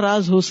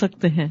ناراض ہو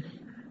سکتے ہیں.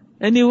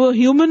 یعنی وہ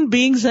ہیومن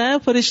بینگز ہیں,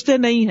 فرشتے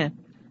نہیں ہیں.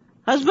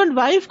 ہسبینڈ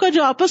وائف کا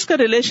جو آپس کا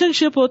ریلیشن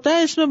شپ ہوتا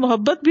ہے اس میں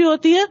محبت بھی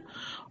ہوتی ہے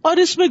اور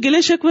اس میں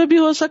گلے شکوے بھی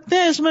ہو سکتے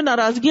ہیں, اس میں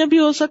ناراضگیاں بھی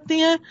ہو سکتی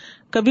ہیں,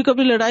 کبھی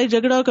کبھی لڑائی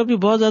جھگڑا, کبھی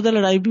بہت زیادہ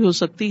لڑائی بھی ہو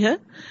سکتی ہے.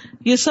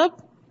 یہ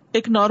سب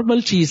ایک نارمل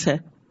چیز ہے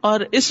اور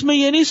اس میں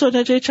یہ نہیں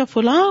سوچنا چاہیے اچھا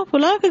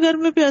فلاں کے گھر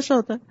میں بھی ایسا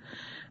ہوتا ہے.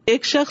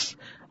 ایک شخص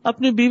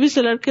اپنی بیوی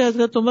سے لڑ کے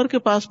حضرت عمر کے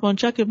پاس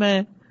پہنچا کہ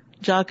میں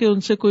جا کے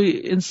ان سے کوئی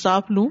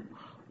انصاف لوں,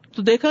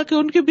 تو دیکھا کہ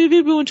ان کی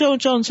بیوی بھی اونچا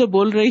اونچا ان سے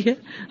بول رہی ہے,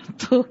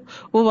 تو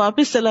وہ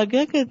واپس چلا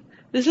گیا کہ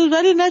دس از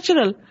ویری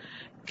نیچرل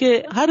کہ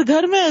ہر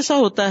گھر میں ایسا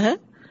ہوتا ہے.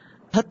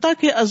 حتیٰ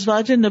کہ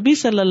ازواج نبی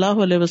صلی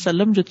اللہ علیہ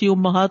وسلم جو تھی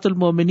امہات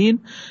المومنین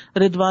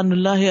رضوان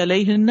اللہ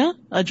علیہن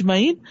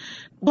اجمعین,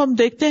 ہم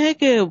دیکھتے ہیں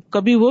کہ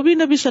کبھی وہ بھی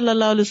نبی صلی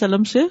اللہ علیہ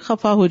وسلم سے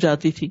خفا ہو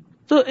جاتی تھی.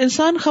 تو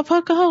انسان خفا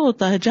کہاں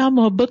ہوتا ہے؟ جہاں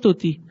محبت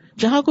ہوتی,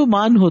 جہاں کوئی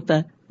مان ہوتا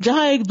ہے,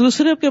 جہاں ایک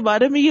دوسرے کے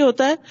بارے میں یہ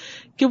ہوتا ہے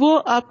کہ وہ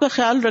آپ کا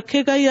خیال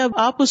رکھے گا یا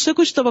آپ اس سے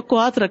کچھ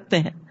توقعات رکھتے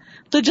ہیں.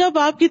 تو جب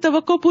آپ کی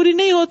توقع پوری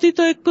نہیں ہوتی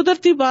تو ایک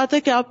قدرتی بات ہے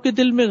کہ آپ کے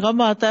دل میں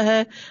غم آتا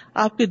ہے,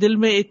 آپ کے دل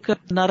میں ایک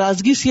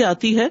ناراضگی سی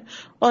آتی ہے,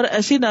 اور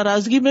ایسی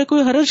ناراضگی میں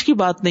کوئی حرج کی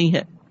بات نہیں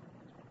ہے.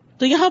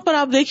 تو یہاں پر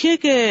آپ دیکھیے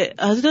کہ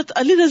حضرت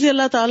علی رضی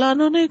اللہ تعالیٰ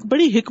عنہ نے ایک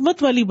بڑی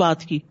حکمت والی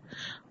بات کی.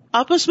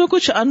 آپس میں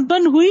کچھ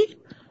انبن ہوئی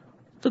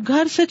تو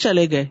گھر سے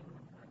چلے گئے,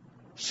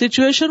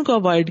 سچویشن کو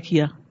اوائڈ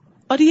کیا.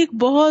 اور یہ ایک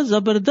بہت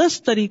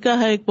زبردست طریقہ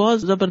ہے, ایک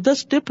بہت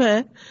زبردست ٹپ ہے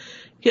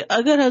کہ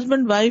اگر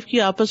ہسبینڈ وائف کی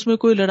آپس میں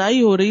کوئی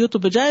لڑائی ہو رہی ہو تو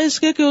بجائے اس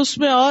کے کہ اس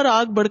میں اور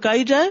آگ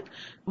بڑکائی جائے,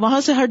 وہاں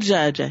سے ہٹ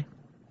جایا جائے.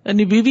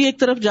 یعنی بیوی ایک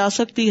طرف جا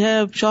سکتی ہے,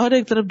 شوہر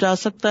ایک طرف جا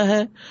سکتا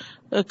ہے.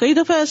 کئی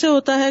دفعہ ایسے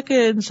ہوتا ہے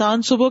کہ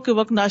انسان صبح کے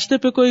وقت ناشتے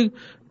پہ کوئی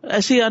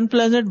ایسی ان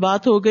پلیزنٹ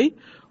بات ہو گئی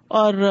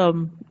اور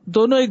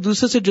دونوں ایک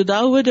دوسرے سے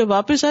جدا ہوئے, جب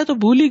واپس آئے تو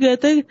بھول ہی گئے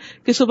تھے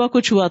کہ صبح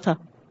کچھ ہوا تھا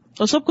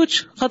اور سب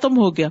کچھ ختم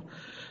ہو گیا.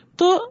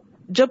 تو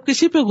جب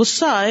کسی پہ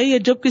غصہ آئے یا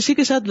جب کسی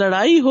کے ساتھ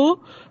لڑائی ہو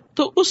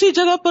تو اسی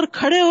جگہ پر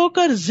کھڑے ہو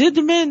کر ضد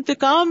میں,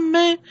 انتقام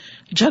میں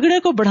جھگڑے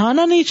کو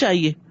بڑھانا نہیں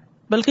چاہیے,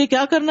 بلکہ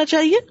کیا کرنا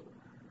چاہیے,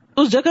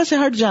 اس جگہ سے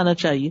ہٹ جانا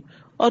چاہیے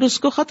اور اس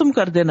کو ختم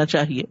کر دینا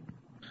چاہیے.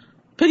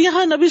 پھر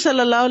یہاں نبی صلی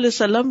اللہ علیہ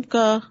وسلم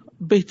کا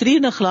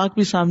بہترین اخلاق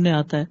بھی سامنے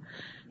آتا ہے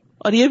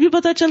اور یہ بھی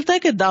پتہ چلتا ہے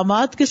کہ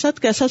داماد کے ساتھ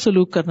کیسا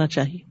سلوک کرنا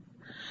چاہیے.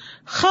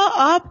 خواہ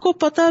آپ کو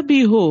پتا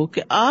بھی ہو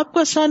کہ آپ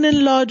کا سن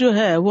ان لا جو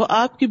ہے وہ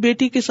آپ کی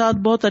بیٹی کے ساتھ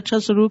بہت اچھا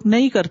سلوک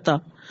نہیں کرتا,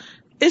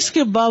 اس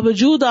کے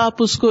باوجود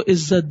آپ اس کو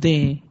عزت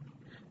دیں,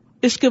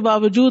 اس کے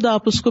باوجود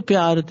آپ اس کو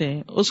پیار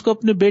دیں, اس کو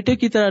اپنے بیٹے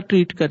کی طرح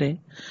ٹریٹ کریں,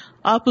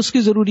 آپ اس کی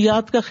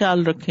ضروریات کا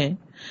خیال رکھیں,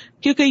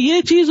 کیونکہ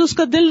یہ چیز اس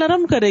کا دل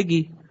نرم کرے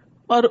گی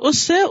اور اس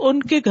سے ان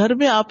کے گھر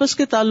میں آپس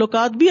کے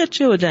تعلقات بھی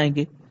اچھے ہو جائیں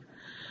گے.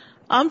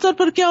 عام طور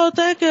پر کیا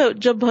ہوتا ہے کہ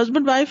جب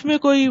ہسبینڈ وائف میں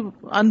کوئی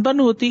انبن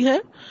ہوتی ہے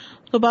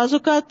تو بعض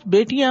اوقات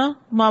بیٹیاں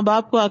ماں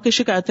باپ کو آ کے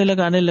شکایتیں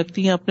لگانے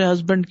لگتی ہیں اپنے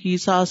ہسبینڈ کی,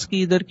 ساس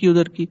کی, ادھر کی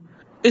ادھر کی.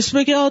 اس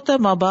میں کیا ہوتا ہے,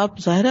 ماں باپ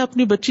ظاہر ہے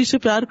اپنی بچی سے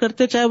پیار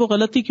کرتے چاہے وہ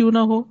غلطی کیوں نہ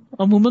ہو,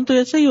 عموماً تو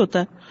ایسا ہی ہوتا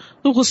ہے,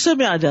 تو غصے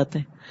میں آ جاتے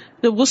ہیں.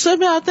 جب غصے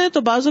میں آتے ہیں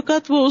تو بعض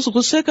اوقات وہ اس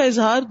غصے کا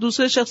اظہار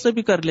دوسرے شخص سے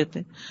بھی کر لیتے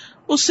ہیں,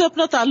 اس سے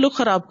اپنا تعلق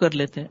خراب کر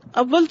لیتے ہیں.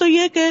 اول تو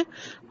یہ کہ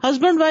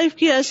ہسبینڈ وائف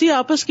کی ایسی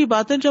آپس کی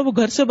باتیں جو وہ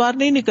گھر سے باہر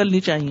نہیں نکلنی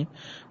چاہیے,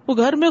 وہ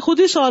گھر میں خود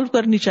ہی سالو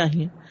کرنی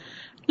چاہیے.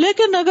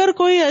 لیکن اگر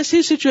کوئی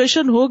ایسی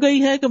سچویشن ہو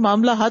گئی ہے کہ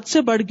معاملہ حد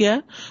سے بڑھ گیا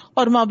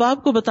اور ماں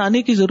باپ کو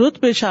بتانے کی ضرورت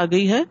پیش آ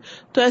گئی ہے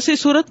تو ایسی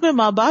صورت میں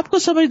ماں باپ کو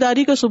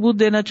سمجھداری کا ثبوت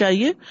دینا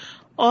چاہیے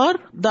اور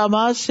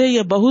داماد سے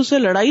یا بہو سے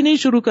لڑائی نہیں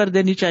شروع کر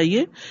دینی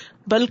چاہیے,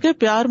 بلکہ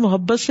پیار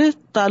محبت سے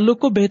تعلق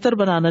کو بہتر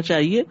بنانا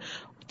چاہیے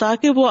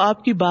تاکہ وہ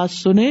آپ کی بات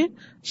سنیں,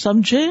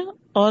 سمجھیں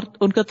اور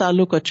ان کا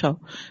تعلق اچھا ہو.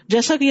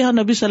 جیسا کہ یہاں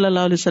نبی صلی اللہ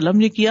علیہ وسلم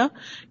نے کیا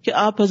کہ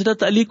آپ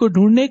حضرت علی کو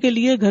ڈھونڈنے کے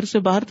لیے گھر سے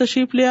باہر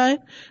تشریف لے آئے.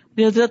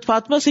 حضرت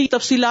فاطمہ سے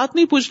تفصیلات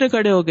نہیں پوچھنے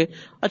کھڑے ہو گئے,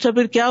 اچھا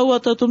پھر کیا ہوا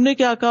تھا, تم نے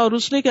کیا کہا اور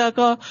اس نے کیا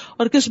کہا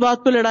اور کس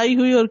بات پہ لڑائی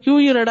ہوئی اور کیوں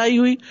یہ لڑائی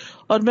ہوئی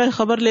اور میں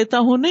خبر لیتا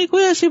ہوں, نہیں,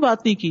 کوئی ایسی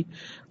بات نہیں کی.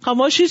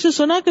 خاموشی سے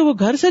سنا کہ وہ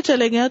گھر سے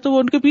چلے گئے تو وہ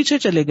ان کے پیچھے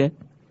چلے گئے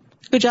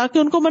کہ جا کے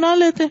ان کو منا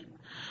لیتے,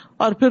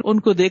 اور پھر ان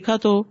کو دیکھا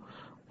تو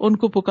ان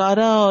کو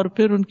پکارا اور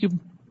پھر ان کی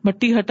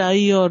مٹی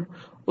ہٹائی اور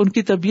ان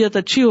کی طبیعت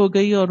اچھی ہو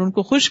گئی اور ان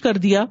کو خوش کر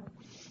دیا.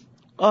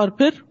 اور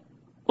پھر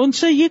ان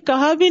سے یہ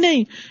کہا بھی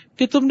نہیں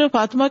کہ تم نے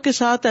فاطمہ کے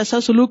ساتھ ایسا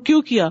سلوک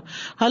کیوں کیا,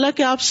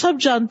 حالانکہ آپ سب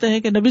جانتے ہیں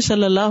کہ نبی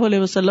صلی اللہ علیہ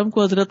وسلم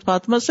کو حضرت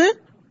فاطمہ سے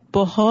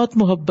بہت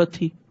محبت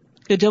تھی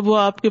کہ جب وہ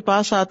آپ کے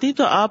پاس آتی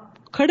تو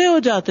آپ کھڑے ہو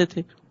جاتے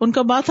تھے, ان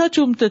کا ماتھا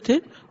چومتے تھے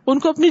ان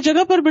کو اپنی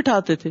جگہ پر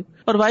بٹھاتے تھے.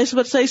 اور وائس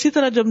ورثہ اسی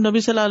طرح جب نبی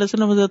صلی اللہ علیہ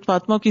وسلم حضرت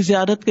فاطمہ کی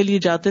زیارت کے لیے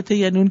جاتے تھے,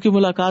 یعنی ان کی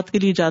ملاقات کے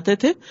لیے جاتے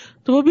تھے,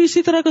 تو وہ بھی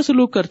اسی طرح کا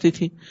سلوک کرتی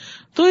تھی.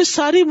 تو اس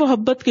ساری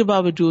محبت کے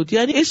باوجود,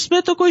 یعنی اس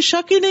میں تو کوئی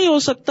شک ہی نہیں ہو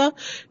سکتا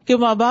کہ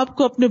ماں باپ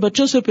کو اپنے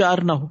بچوں سے پیار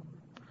نہ ہو.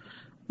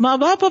 ماں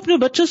باپ اپنے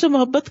بچوں سے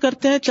محبت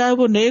کرتے ہیں, چاہے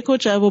وہ نیک ہو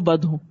چاہے وہ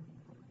بد ہو,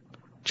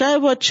 چاہے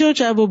وہ اچھے ہو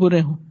چاہے وہ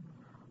برے ہوں.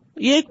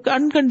 یہ ایک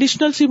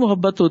انکنڈیشنل سی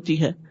محبت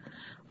ہوتی ہے.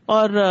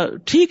 اور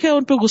ٹھیک ہے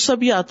ان پہ غصہ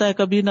بھی آتا ہے,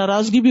 کبھی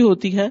ناراضگی بھی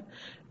ہوتی ہے,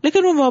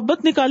 لیکن وہ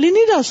محبت نکالی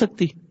نہیں جا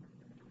سکتی.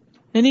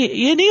 یعنی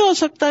یہ نہیں ہو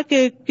سکتا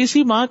کہ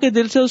کسی ماں کے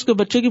دل سے اس کے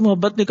بچے کی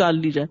محبت نکال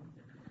لی جائے.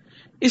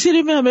 اسی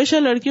لیے میں ہمیشہ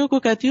لڑکیوں کو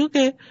کہتی ہوں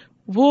کہ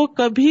وہ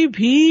کبھی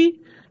بھی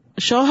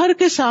شوہر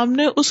کے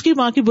سامنے اس کی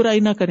ماں کی برائی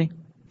نہ کریں,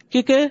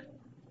 کیونکہ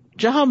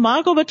جہاں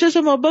ماں کو بچے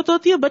سے محبت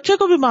ہوتی ہے بچے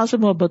کو بھی ماں سے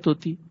محبت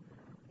ہوتی ہے,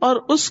 اور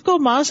اس کو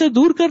ماں سے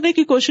دور کرنے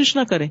کی کوشش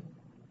نہ کریں,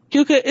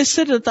 کیونکہ اس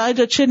سے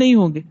نتائج اچھے نہیں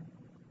ہوں گے.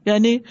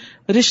 یعنی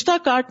رشتہ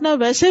کاٹنا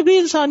ویسے بھی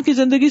انسان کی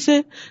زندگی سے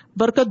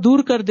برکت دور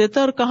کر دیتا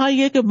ہے, اور کہاں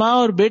یہ کہ ماں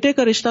اور بیٹے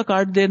کا رشتہ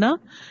کاٹ دینا,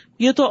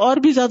 یہ تو اور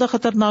بھی زیادہ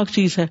خطرناک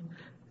چیز ہے.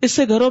 اس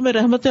سے گھروں میں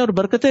رحمتیں اور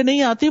برکتیں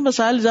نہیں آتی,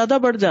 مسائل زیادہ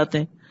بڑھ جاتے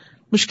ہیں,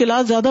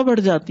 مشکلات زیادہ بڑھ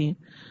جاتی ہیں.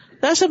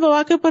 ایسے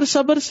مواقع پر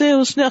صبر سے,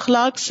 حسن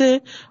اخلاق سے,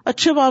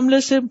 اچھے معاملے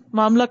سے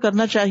معاملہ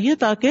کرنا چاہیے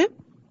تاکہ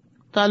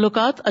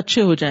تعلقات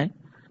اچھے ہو جائیں.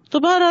 تو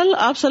بہرحال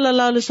آپ صلی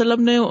اللہ علیہ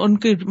وسلم نے ان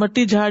کی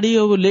مٹی جھاڑی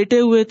اور وہ لیٹے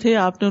ہوئے تھے,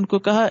 آپ نے ان کو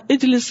کہا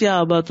اجلس یا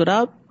ابا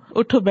تراب,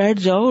 اٹھو بیٹھ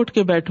جاؤ, اٹھ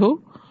کے بیٹھو,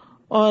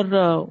 اور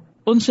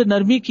ان سے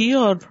نرمی کی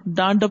اور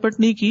ڈانٹ ڈپٹ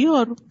نہیں کی,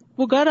 اور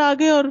وہ گھر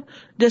آگے اور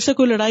جیسے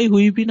کوئی لڑائی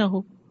ہوئی بھی نہ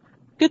ہو.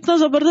 کتنا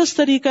زبردست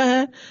طریقہ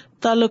ہے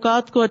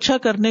تعلقات کو اچھا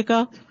کرنے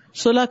کا,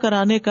 صلح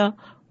کرانے کا,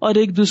 اور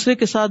ایک دوسرے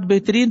کے ساتھ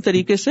بہترین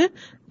طریقے سے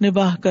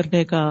نباہ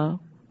کرنے کا.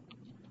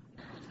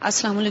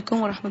 السلام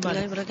علیکم ورحمۃ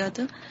اللہ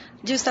وبرکاتہ.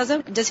 جی استاذہ,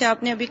 جیسے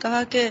آپ نے ابھی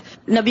کہا کہ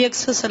نبی اکرم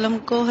صلی اللہ علیہ وسلم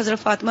کو حضرت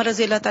فاطمہ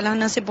رضی اللہ تعالیٰ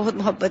عنہ سے بہت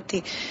محبت تھی,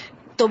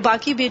 تو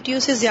باقی بیٹیوں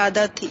سے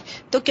زیادہ تھی.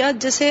 تو کیا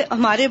جیسے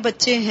ہمارے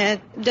بچے ہیں,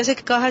 جیسے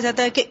کہ کہا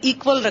جاتا ہے کہ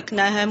ایکول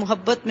رکھنا ہے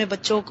محبت میں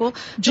بچوں کو,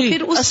 جی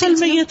پھر اس اصل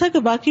میں یہ تھا کہ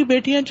باقی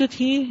بیٹیاں جو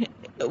تھیں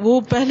وہ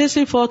پہلے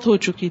سے فوت ہو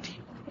چکی تھی.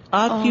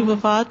 آپ کی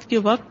وفات کے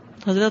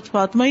وقت حضرت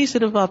فاطمہ ہی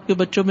صرف آپ کے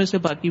بچوں میں سے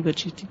باقی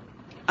بچی تھی.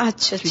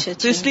 اچھا اچھا,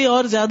 تو اس لیے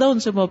اور زیادہ ان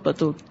سے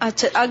محبت ہوگی.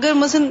 اچھا, اگر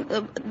مثلا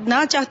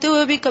نہ چاہتے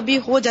ہوئے بھی کبھی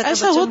ہو جاتا ہے,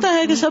 ایسا ہوتا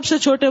ہے کہ سب سے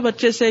چھوٹے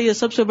بچے سے یا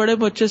سب سے بڑے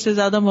بچے سے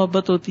زیادہ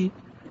محبت ہوتی,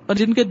 اور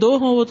جن کے دو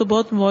ہوں وہ تو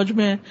بہت موج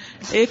میں ہیں,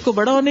 ایک کو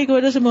بڑا ہونے کی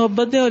وجہ سے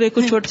محبت ہے اور ایک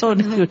کو چھوٹا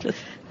ہونے کی وجہ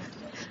سے.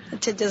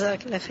 اچھا,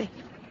 جزاک اللہ خیر.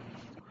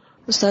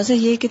 استاذہ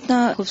یہ کتنا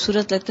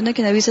خوبصورت لگتا ہے نا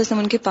کہ نبی صلی اللہ علیہ وسلم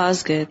ان کے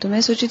پاس گئے, تو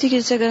میں سوچی تھی کہ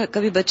جیسے اگر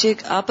کبھی بچے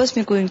آپس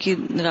میں کوئی ان کی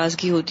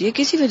ناراضگی ہوتی ہے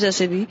کسی وجہ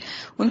سے بھی,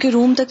 ان کے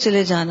روم تک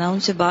چلے جانا, ان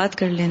سے بات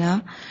کر لینا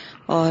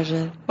اور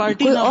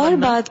کوئی اور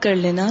بات کر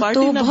لینا,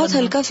 تو بہت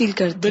ہلکا فیل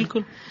کرتے.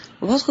 بالکل,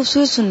 بہت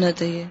خوبصورت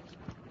سنت ہے یہ.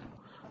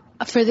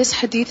 For this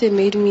hadith it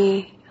made me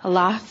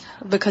laugh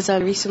because I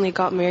recently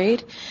got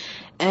married,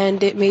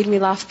 and it made me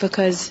laugh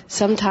because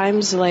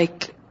sometimes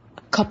like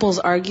couples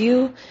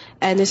argue,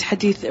 and this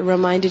hadith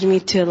reminded me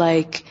to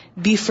like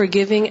be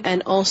forgiving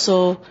and also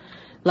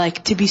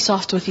like to be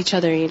soft with each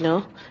other, you know,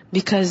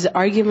 because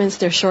arguments,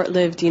 they're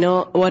short-lived, you know,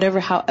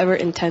 whatever, however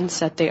intense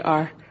that they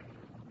are.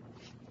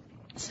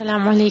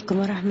 السلام علیکم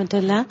ورحمۃ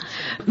اللہ.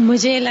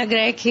 مجھے لگ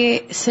رہا ہے کہ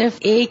صرف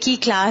ایک ہی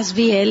کلاس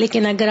بھی ہے,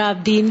 لیکن اگر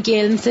آپ دین کے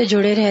علم سے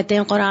جڑے رہتے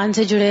ہیں, قرآن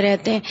سے جڑے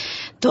رہتے ہیں,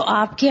 تو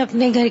آپ کے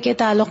اپنے گھر کے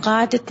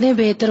تعلقات اتنے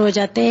بہتر ہو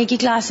جاتے ہیں کہ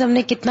کلاس سے ہم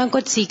نے کتنا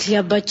کچھ سیکھ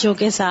لیا, بچوں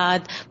کے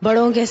ساتھ,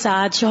 بڑوں کے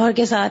ساتھ, شوہر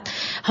کے ساتھ,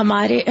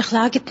 ہمارے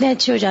اخلاق اتنے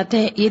اچھے ہو جاتے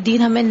ہیں. یہ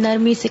دین ہمیں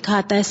نرمی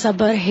سکھاتا ہے,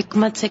 صبر,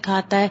 حکمت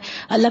سکھاتا ہے,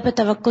 اللہ پہ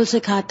توکل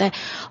سکھاتا ہے.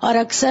 اور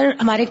اکثر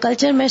ہمارے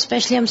کلچر میں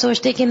اسپیشلی ہم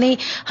سوچتے ہیں کہ نہیں,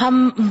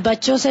 ہم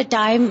بچوں سے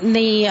ٹائم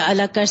نہیں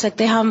الگ کر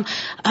سکتے,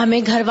 ہمیں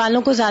گھر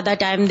والوں کو زیادہ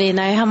ٹائم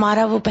دینا ہے,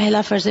 ہمارا وہ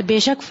پہلا فرض ہے. بے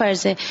شک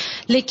فرض ہے,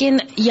 لیکن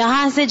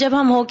یہاں سے جب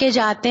ہم ہو کے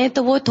جاتے ہیں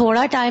تو وہ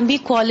تھوڑا ٹائم بھی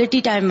کوالٹی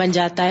ٹائم بن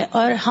جاتا ہے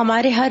اور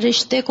ہمارے ہر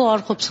رشتے کو اور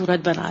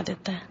خوبصورت بنا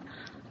دیتا ہے.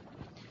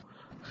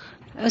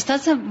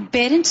 استاد صاحب,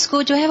 پیرنٹس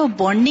کو جو ہے وہ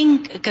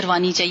بانڈنگ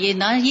کروانی چاہیے,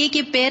 نہ یہ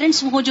کہ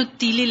پیرنٹس وہ جو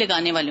تیلے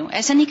لگانے والے ہوں.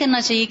 ایسا نہیں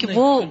کرنا چاہیے کہ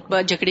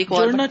وہ جھگڑے کو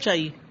جوڑنا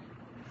چاہیے.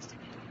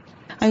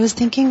 I was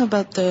thinking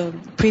about the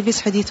previous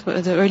hadith,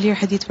 the earlier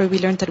hadith where we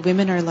learned that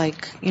women are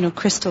like,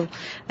 crystal.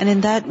 And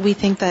in that we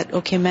think that,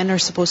 okay, men are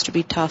supposed to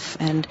be tough,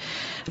 and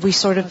we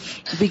sort of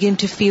begin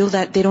to feel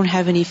that they don't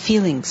have any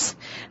feelings.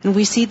 And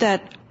we see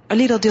that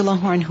Ali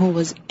radiallahu anhu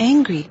was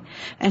angry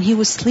and he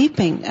was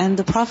sleeping, and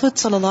the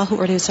Prophet sallallahu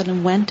alaihi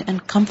wasallam went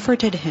and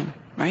comforted him,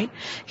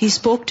 right? He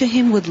spoke to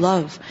him with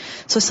love.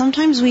 So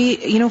sometimes we,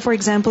 for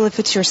example, if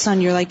it's your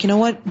son, you're like, you know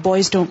what,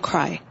 boys don't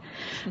cry.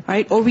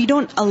 Right? Or we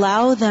don't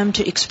allow them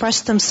to express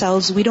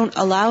themselves. We don't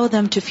allow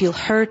them to feel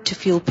hurt, to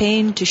feel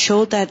pain, to show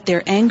that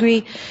they're angry.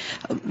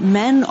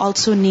 Men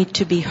also need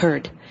to be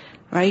heard.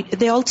 Right?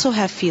 They also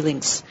have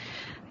feelings.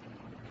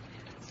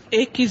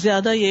 ایک کی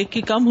زیادہ یا ایک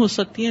کی کم ہو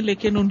سکتی ہیں,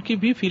 لیکن ان کی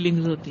بھی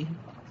فیلنگز ہوتی ہیں.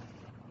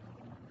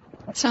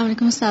 Assalamu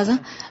alaikum, Ustaza.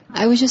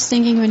 I was just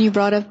thinking when you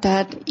brought up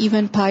that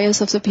even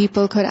pious of the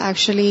people could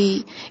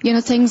actually,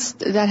 things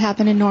that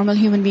happen in normal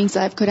human beings'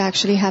 life could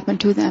actually happen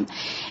to them.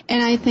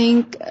 And I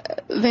think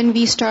when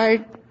we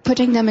start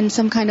putting them in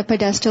some kind of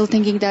pedestal,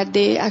 thinking that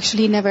they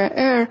actually never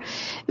err,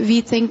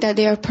 we think that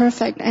they are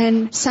perfect.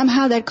 And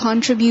somehow that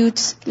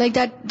contributes, like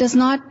that does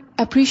not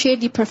appreciate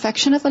the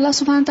perfection of Allah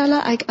subhanahu wa ta'ala.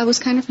 I was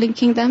kind of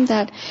linking them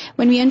that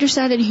when we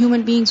understand that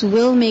human beings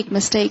will make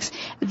mistakes,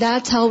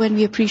 that's how when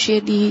we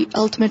appreciate the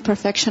ultimate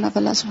perfection of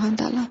Allah subhanahu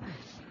wa ta'ala.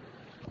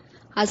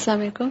 السلام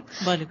علیکم.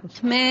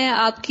 میں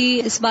آپ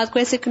کی اس بات کو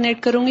ایسے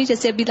connect کروں گی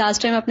جیسے ابھی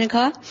لاسٹ ٹائم آپ نے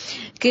کہا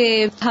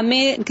کہ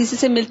ہمیں کسی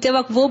سے ملتے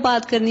وقت وہ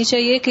بات کرنی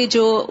چاہیے کہ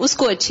جو اس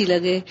کو اچھی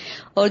لگے,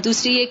 اور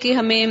دوسری یہ کہ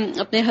ہمیں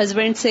اپنے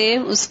ہسبینڈ سے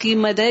اس کی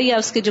مدر یا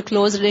اس کے جو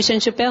کلوز ریلیشن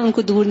شپ ہے ان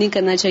کو دور نہیں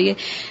کرنا چاہیے.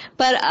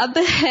 پر اب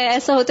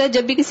ایسا ہوتا ہے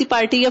جب بھی کسی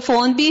پارٹی یا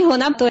فون بھی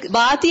ہونا تو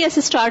بات ہی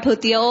ایسے سٹارٹ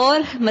ہوتی ہے, اور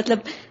مطلب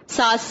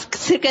ساس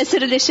سے کیسے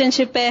ریلیشن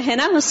شپ ہے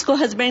نا, اس کو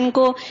ہسبینڈ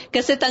کو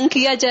کیسے تنگ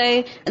کیا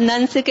جائے,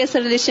 نن سے کیسے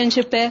ریلیشن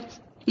شپ ہے,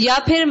 یا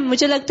پھر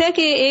مجھے لگتا ہے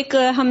کہ ایک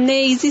ہم نے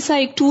ایزی سا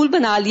ایک ٹول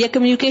بنا لیا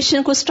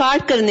کمیونیکیشن کو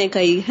سٹارٹ کرنے کا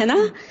ہی, ہے نا,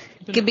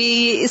 کہ بھی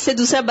اس سے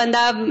دوسرا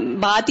بندہ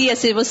بات ہی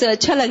ایسے وہ سے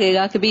اچھا لگے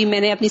گا کہ بھی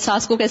میں نے اپنی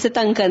ساس کو کیسے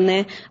تنگ کرنا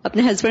ہے,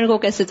 اپنے ہسبینڈ کو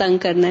کیسے تنگ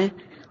کرنا ہے,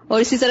 اور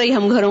اسی طرح ہی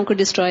ہم گھروں کو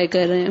ڈسٹروائے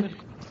کر رہے ہیں.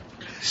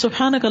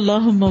 سبحانک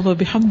اللہم و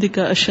بحمدک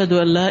اشہد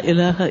ان لا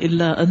الہ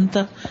الا انت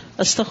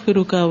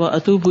استغفرک و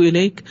اتوب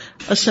الیک.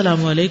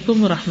 السلام علیکم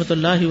و رحمۃ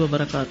اللہ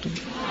وبرکاتہ.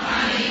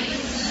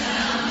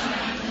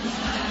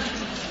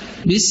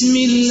 بسم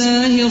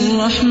اللہ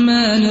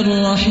الرحمن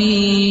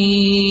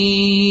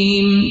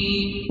الرحیم.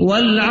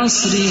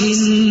 والعصر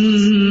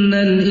ان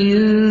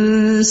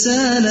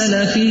الانسان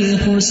لفی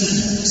خسر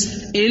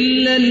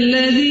الا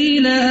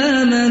الذین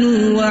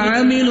آمنوا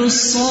وعملوا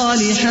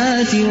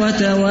الصالحات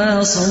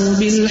وتواصوا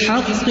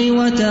بالحق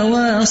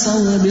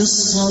وتواصوا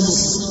بالصبر.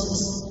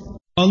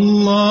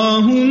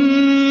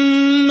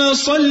 اللهم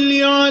صل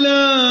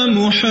على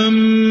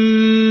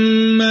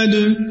محمد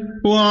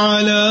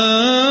وعلى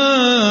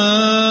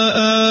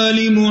آل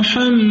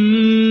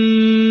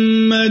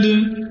محمد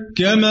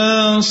كما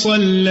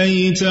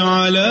صليت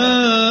على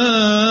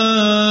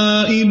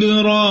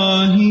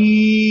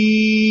إبراهيم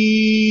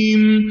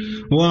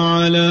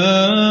وعلى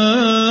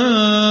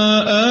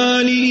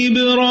آل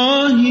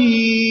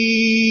إبراهيم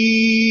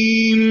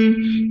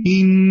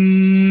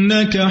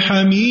إنك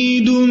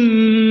حميد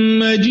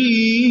مجيد.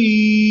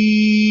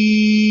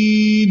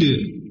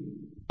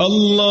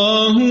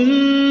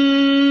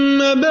 اللهم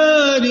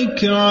بارك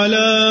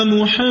على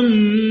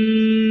محمد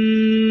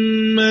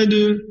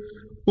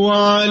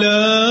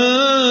وعلى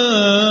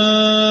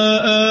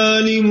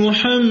آل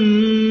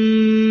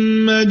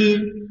محمد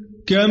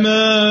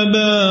كما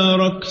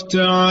باركت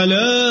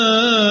على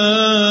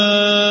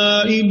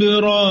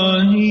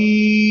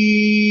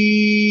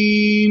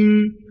إبراهيم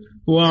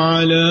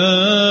وعلى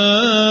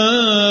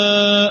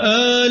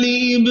آل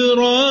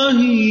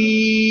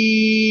إبراهيم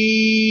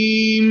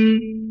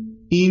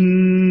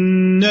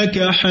إنك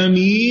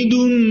حميد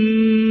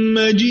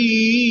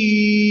مجيد.